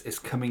maleness is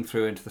coming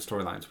through into the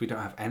storylines. We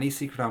don't have any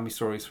Secret Army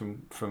stories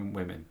from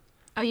women.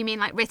 Oh, you mean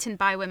like written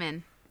by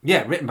women?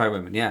 Yeah, written by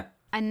women, yeah.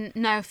 And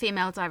no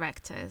female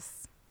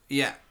directors?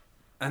 Yeah.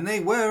 And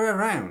they were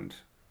around.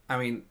 I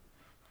mean,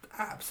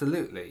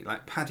 absolutely.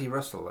 Like Paddy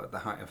Russell at the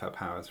height of her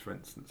powers, for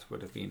instance,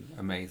 would have been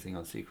amazing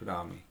on Secret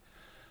Army.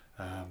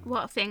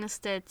 What things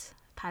did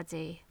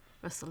Paddy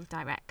Russell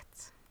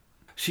direct?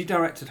 She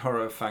directed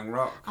Horror of Fang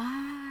Rock.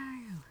 Oh.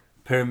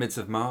 Pyramids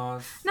of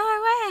Mars. No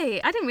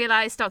way! I didn't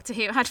realise Doctor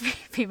Who had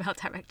female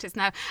directors.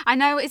 No, I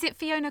know. Is it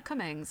Fiona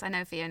Cummings? I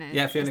know Fiona.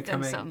 Yeah, Fiona has done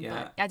Cummings. Some,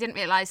 yeah. But I didn't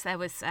realise there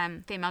was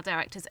female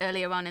directors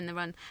earlier on in the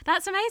run.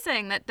 That's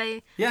amazing that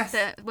the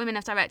women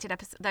have directed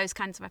those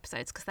kinds of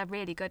episodes, because they're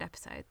really good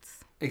episodes.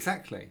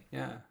 Exactly.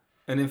 Yeah.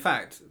 And in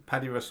fact,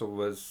 Paddy Russell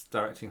was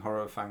directing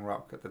Horror of Fang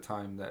Rock at the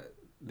time that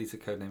Lisa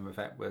Codename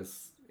Yvette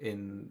was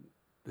in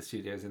the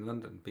studios in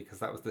London, because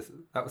that was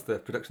the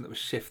production that was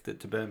shifted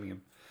to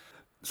Birmingham.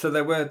 So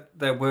there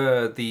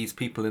were these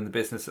people in the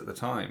business at the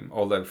time,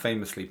 although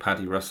famously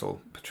Paddy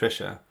Russell,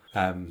 Patricia,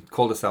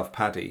 called herself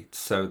Paddy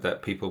so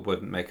that people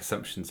wouldn't make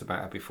assumptions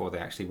about her before they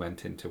actually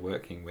went into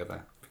working with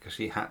her, because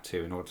she had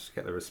to in order to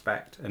get the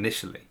respect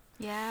initially.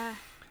 Yeah.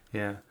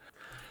 Yeah.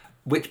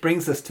 Which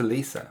brings us to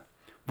Lisa.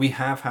 We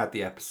have had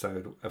the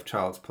episode of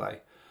Child's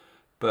Play,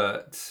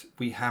 but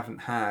we haven't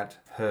had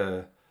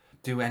her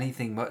do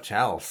anything much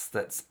else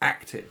that's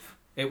active.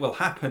 It will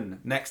happen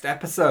next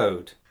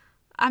episode.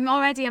 I'm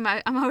going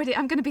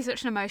to be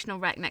such an emotional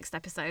wreck next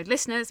episode.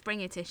 Listeners,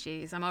 bring your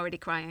tissues. I'm already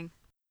crying.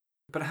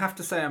 But I have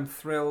to say I'm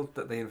thrilled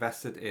that they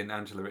invested in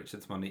Angela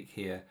Richards Monique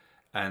here,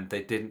 and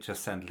they didn't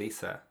just send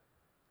Lisa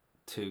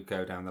to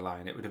go down the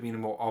line. It would have been a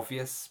more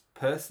obvious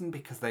person,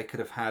 because they could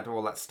have had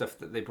all that stuff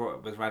that they brought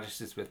up with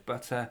radishes with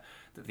butter,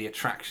 that the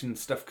attraction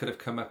stuff could have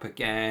come up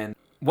again.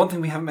 One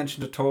thing we haven't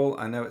mentioned at all,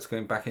 I know it's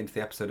going back into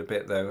the episode a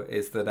bit though,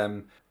 is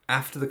that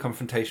after the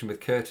confrontation with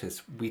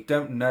Curtis, we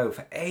don't know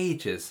for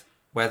ages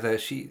whether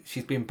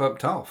she's been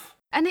bumped off.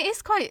 And it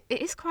is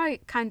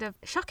quite kind of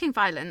shocking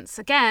violence.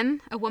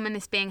 Again, a woman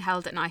is being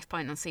held at knife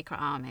point on Secret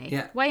Army.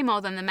 Yeah. Way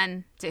more than the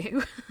men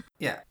do.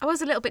 Yeah. I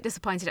was a little bit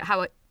disappointed at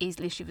how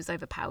easily she was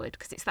overpowered,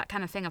 because it's that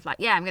kind of thing of like,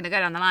 yeah, I'm going to go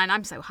down the line,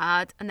 I'm so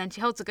hard. And then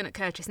she holds a gun at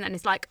Curtis and then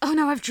it's like, oh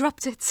no, I've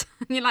dropped it.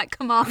 And you're like,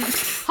 come on,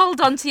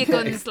 hold on to your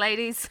guns,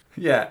 ladies.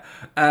 Yeah.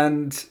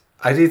 And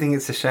I do think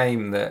it's a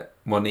shame that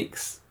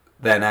Monique's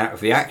then out of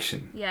the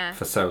action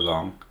for so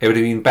long. It would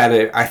have been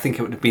better. I think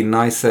it would have been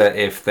nicer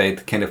if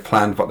they'd kind of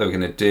planned what they were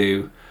going to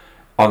do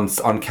on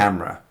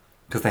camera,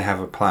 because they have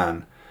a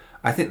plan.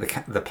 I think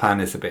the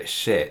plan is a bit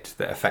shit,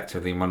 that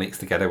effectively Monique's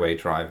the getaway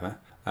driver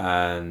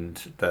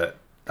and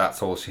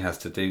that's all she has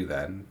to do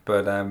then.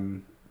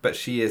 But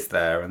she is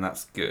there, and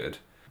that's good.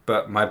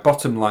 But my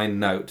bottom line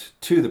note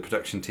to the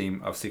production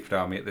team of Secret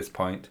Army at this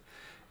point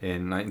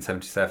in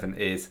 1977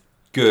 is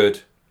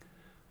good.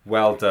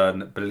 Well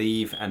done.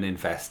 Believe and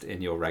invest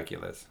in your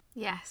regulars.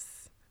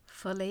 Yes.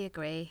 Fully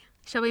agree.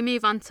 Shall we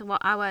move on to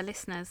what our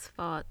listeners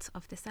thought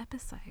of this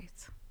episode?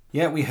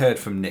 Yeah, we heard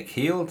from Nick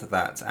Heald,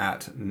 that's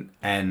at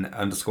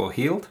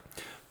N_Heald.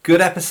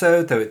 Good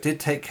episode, though it did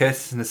take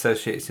Curtis and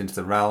Associates into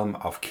the realm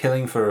of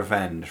killing for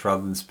revenge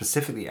rather than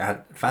specifically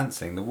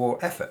advancing the war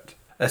effort.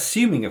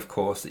 Assuming, of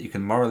course, that you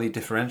can morally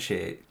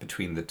differentiate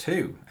between the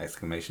two!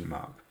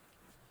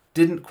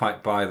 Didn't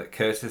quite buy that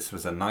Curtis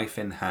was a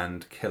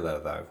knife-in-hand killer,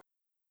 though.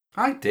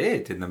 I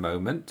did in the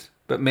moment,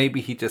 but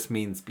maybe he just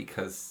means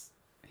because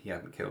he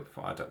hadn't killed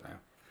before, I don't know.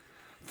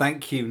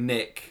 Thank you,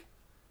 Nick,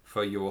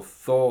 for your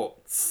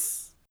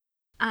thoughts.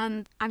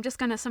 And I'm just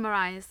going to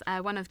summarise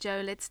one of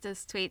Joe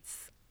Lidster's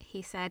tweets.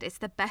 He said, it's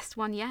the best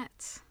one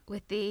yet,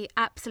 with the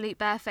absolute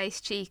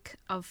barefaced cheek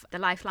of the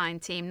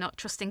Lifeline team not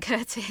trusting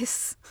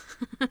Curtis.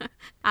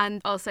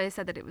 And also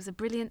said that it was a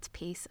brilliant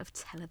piece of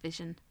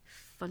television.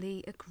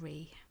 Fully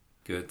agree.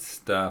 Good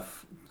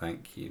stuff.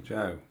 Thank you,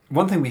 Joe.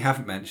 One thing we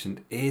haven't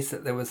mentioned is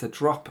that there was a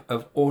drop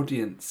of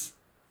audience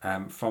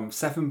from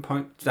 7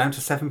 down to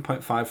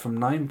 7.5 from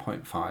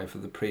 9.5 for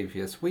the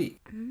previous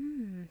week.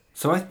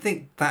 So I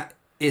think that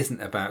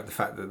isn't about the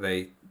fact that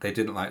they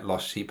didn't like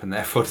Lost Sheep and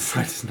therefore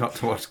decided not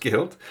to watch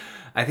Guild.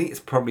 I think it's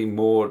probably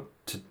more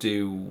to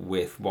do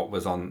with what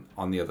was on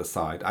the other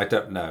side. I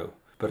don't know,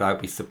 but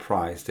I'd be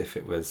surprised if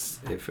it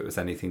was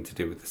anything to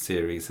do with the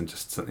series and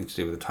just something to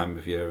do with the time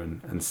of year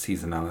and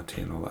seasonality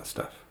and all that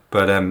stuff.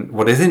 But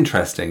what is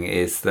interesting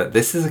is that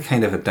this is a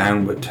kind of a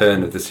downward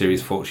turn of the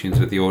series' fortunes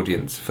with the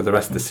audience for the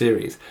rest of the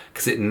series,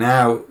 because it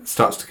now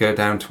starts to go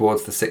down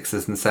towards the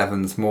 6s and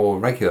 7s more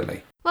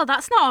regularly. Well,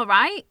 that's not all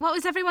right. What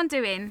was everyone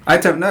doing? I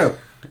don't know.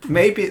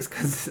 Maybe it's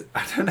because,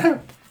 I don't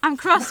know. I'm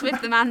cross with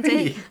them,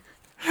 Andy.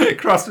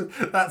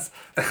 That's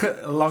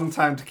a long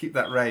time to keep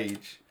that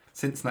rage,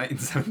 since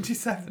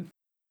 1977.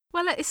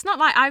 Well, it's not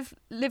like I've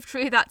lived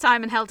through that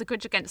time and held a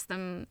grudge against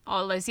them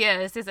all those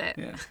years, is it?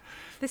 Yeah.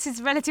 This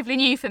is relatively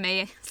new for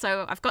me,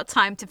 so I've got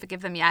time to forgive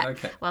them yet,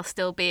 while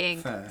still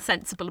being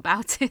sensible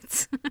about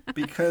it.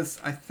 Because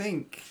I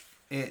think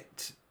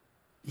it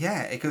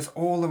goes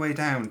all the way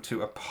down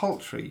to a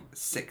paltry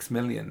 6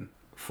 million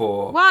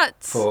for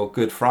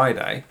Good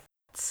Friday.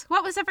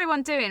 What was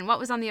everyone doing? What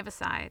was on the other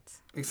side?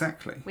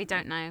 Exactly. We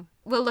don't know.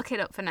 We'll look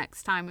it up for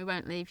next time. We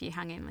won't leave you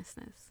hanging,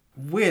 listeners.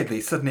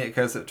 Weirdly, suddenly it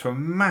goes up to a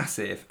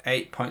massive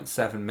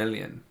 8.7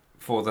 million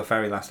for the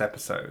very last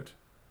episode,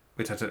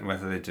 which I don't know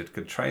whether they did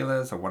good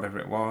trailers or whatever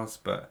it was,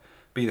 but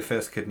Be the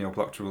First Kid in Your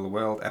Block to Rule the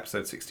World,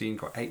 episode 16,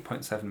 got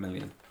 8.7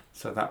 million.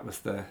 So that was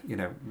the,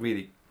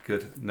 really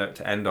good note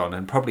to end on,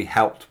 and probably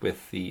helped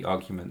with the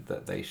argument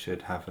that they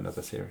should have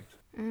another series.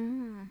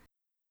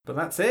 But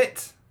that's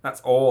it. That's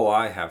all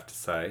I have to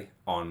say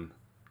on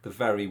the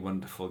very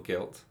wonderful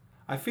Guilt.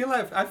 I feel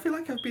like I've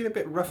been a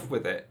bit rough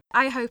with it.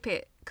 I hope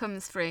it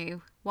comes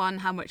through, one,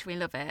 how much we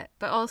love it,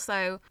 but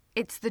also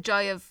it's the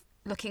joy of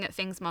looking at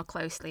things more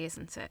closely,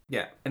 isn't it?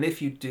 Yeah, and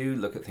if you do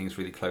look at things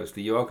really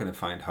closely, you are going to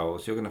find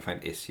holes, you're going to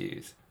find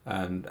issues,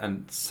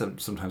 and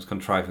sometimes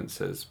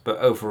contrivances, but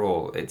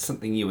overall, it's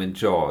something you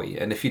enjoy,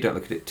 and if you don't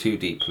look at it too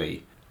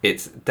deeply,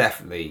 it's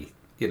definitely,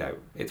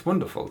 it's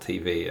wonderful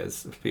TV,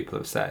 as people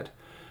have said.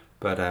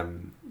 But,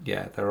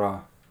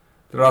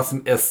 there are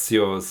some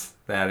issues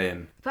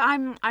therein. But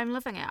I'm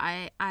loving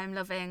it. I'm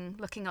loving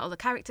looking at all the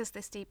characters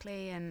this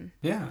deeply and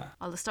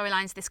all the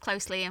storylines this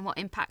closely and what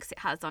impacts it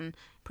has on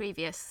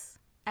previous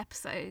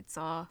episodes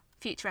or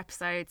future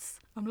episodes.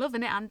 I'm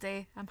loving it,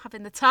 Andy. I'm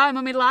having the time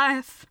of my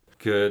life.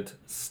 Good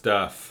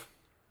stuff.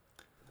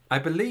 I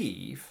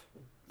believe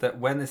that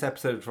when this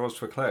episode draws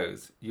to a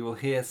close, you will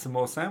hear some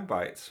more sound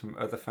bites from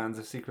other fans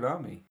of Secret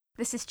Army.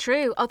 This is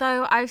true,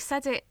 although I've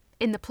said it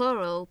in the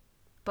plural,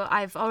 but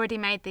I've already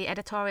made the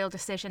editorial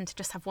decision to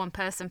just have one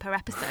person per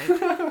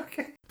episode.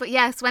 Okay. But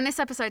yes, when this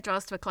episode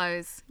draws to a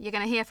close, you're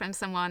going to hear from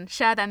someone,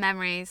 share their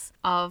memories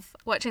of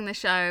watching the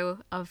show,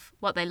 of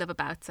what they love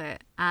about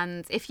it.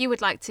 And if you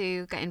would like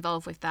to get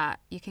involved with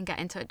that, you can get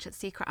in touch at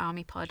Secret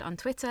Army Pod on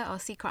Twitter or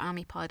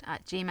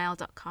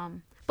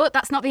secretarmypod@gmail.com. But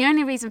that's not the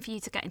only reason for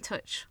you to get in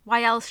touch.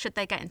 Why else should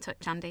they get in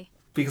touch, Andy?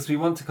 Because we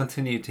want to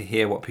continue to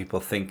hear what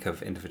people think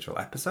of individual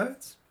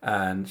episodes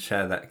and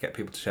get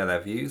people to share their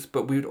views.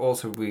 But we would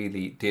also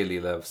really dearly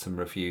love some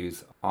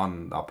reviews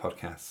on our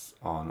podcasts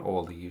on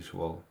all the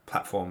usual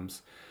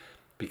platforms,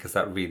 because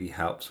that really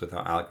helps with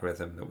our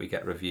algorithm that we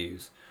get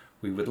reviews.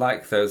 We would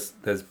like those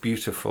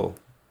beautiful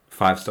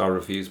 5-star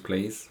reviews,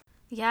 please.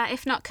 Yeah,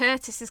 if not,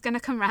 Curtis is going to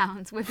come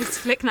round with his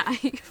flick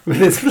knife. With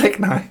his flick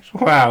knife?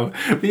 Wow,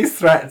 these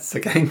threats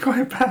are getting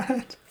quite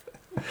bad.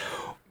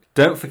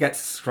 Don't forget to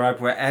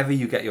subscribe wherever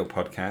you get your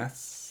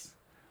podcasts.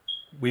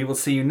 We will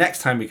see you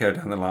next time we go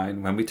down the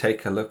line when we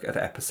take a look at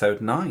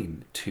episode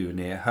 9, Too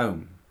Near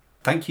Home.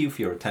 Thank you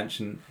for your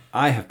attention.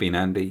 I have been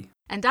Andy.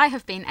 And I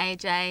have been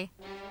AJ.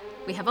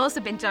 We have also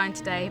been joined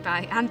today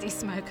by Andy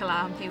Smoke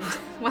Alarm, who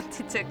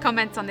wanted to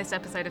comment on this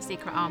episode of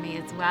Secret Army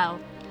as well.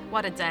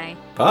 What a day.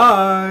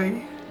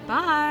 Bye.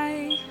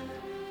 Bye.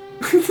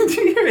 Did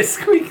you hear it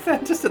squeak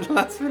then just at the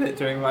last minute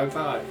during my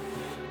bye?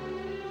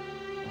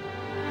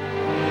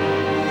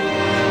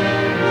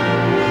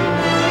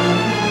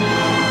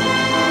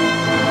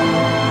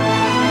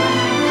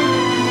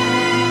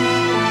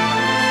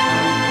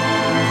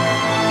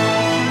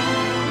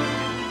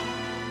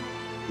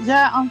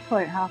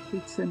 quite happy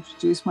to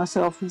introduce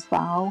myself as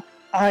Val.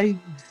 I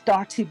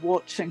started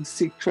watching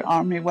Secret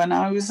Army when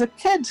I was a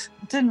kid.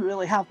 Didn't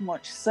really have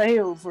much say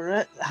over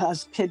it,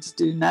 as kids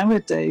do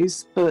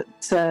nowadays, but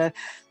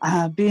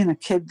being a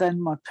kid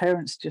then, my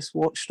parents just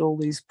watched all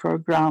these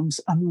programs,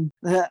 and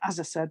as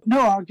I said,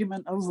 no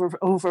argument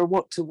over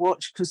what to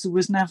watch, because there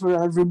was never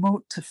a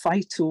remote to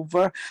fight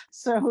over.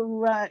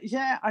 So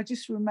I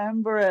just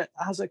remember it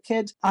as a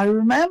kid. I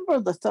remember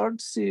the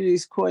third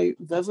series quite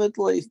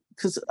vividly,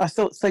 because I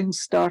thought things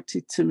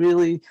started to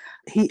really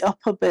heat up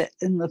a bit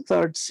in the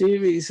third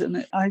series,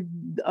 and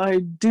I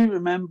do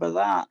remember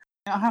that.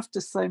 I have to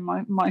say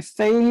my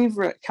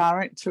favourite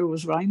character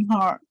was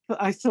Reinhardt.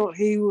 I thought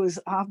he was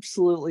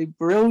absolutely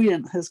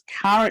brilliant. His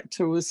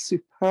character was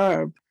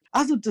superb.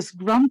 As a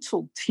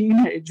disgruntled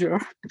teenager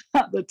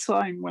at the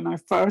time when I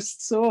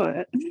first saw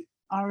it,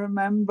 I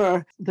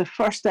remember the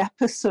first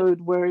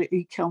episode where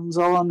he comes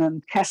on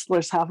and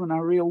Kessler's having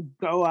a real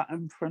go at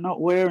him for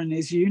not wearing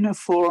his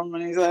uniform,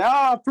 and he's like,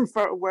 I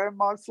prefer to wear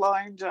my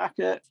flying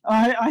jacket.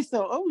 I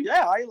thought, oh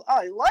yeah,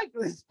 I like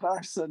this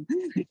person.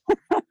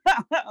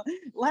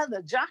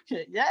 Leather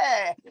jacket,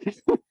 yeah.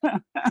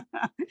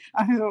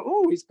 I thought,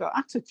 oh, he's got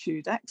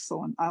attitude,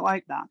 excellent, I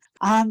like that.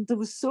 And there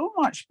was so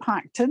much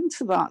packed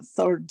into that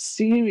third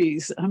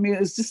series. I mean,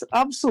 it was just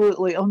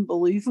absolutely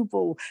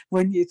unbelievable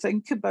when you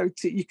think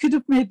about it. You could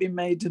have maybe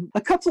made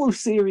a couple of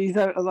series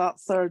out of that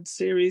third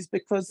series,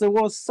 because there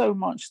was so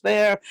much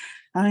there.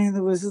 I mean,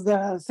 there was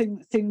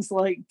things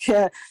like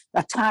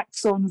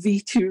attacks on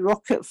V2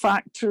 rocket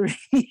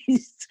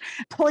factories,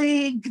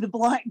 plague, the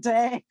Black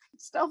Death,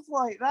 stuff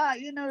like that,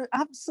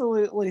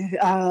 absolutely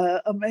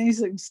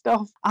amazing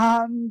stuff.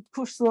 And of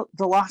course,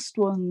 the last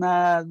one,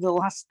 the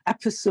last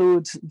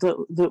episode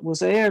that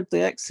was aired,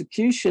 the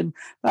execution,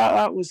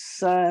 that was,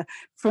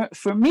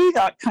 for me,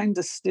 that kind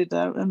of stood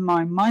out in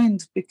my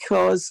mind,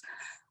 because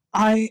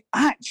I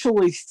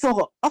actually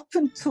thought, up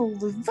until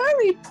the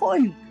very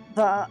point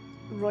that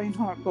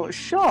Reinhardt got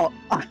shot,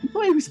 I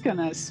thought he was going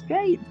to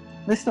escape.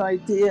 This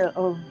idea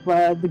of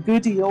the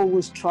goodie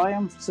always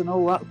triumphs and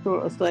all that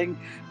sort of thing.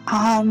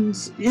 And,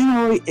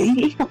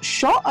 he got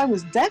shot. I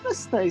was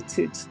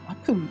devastated. I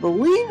couldn't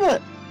believe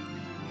it.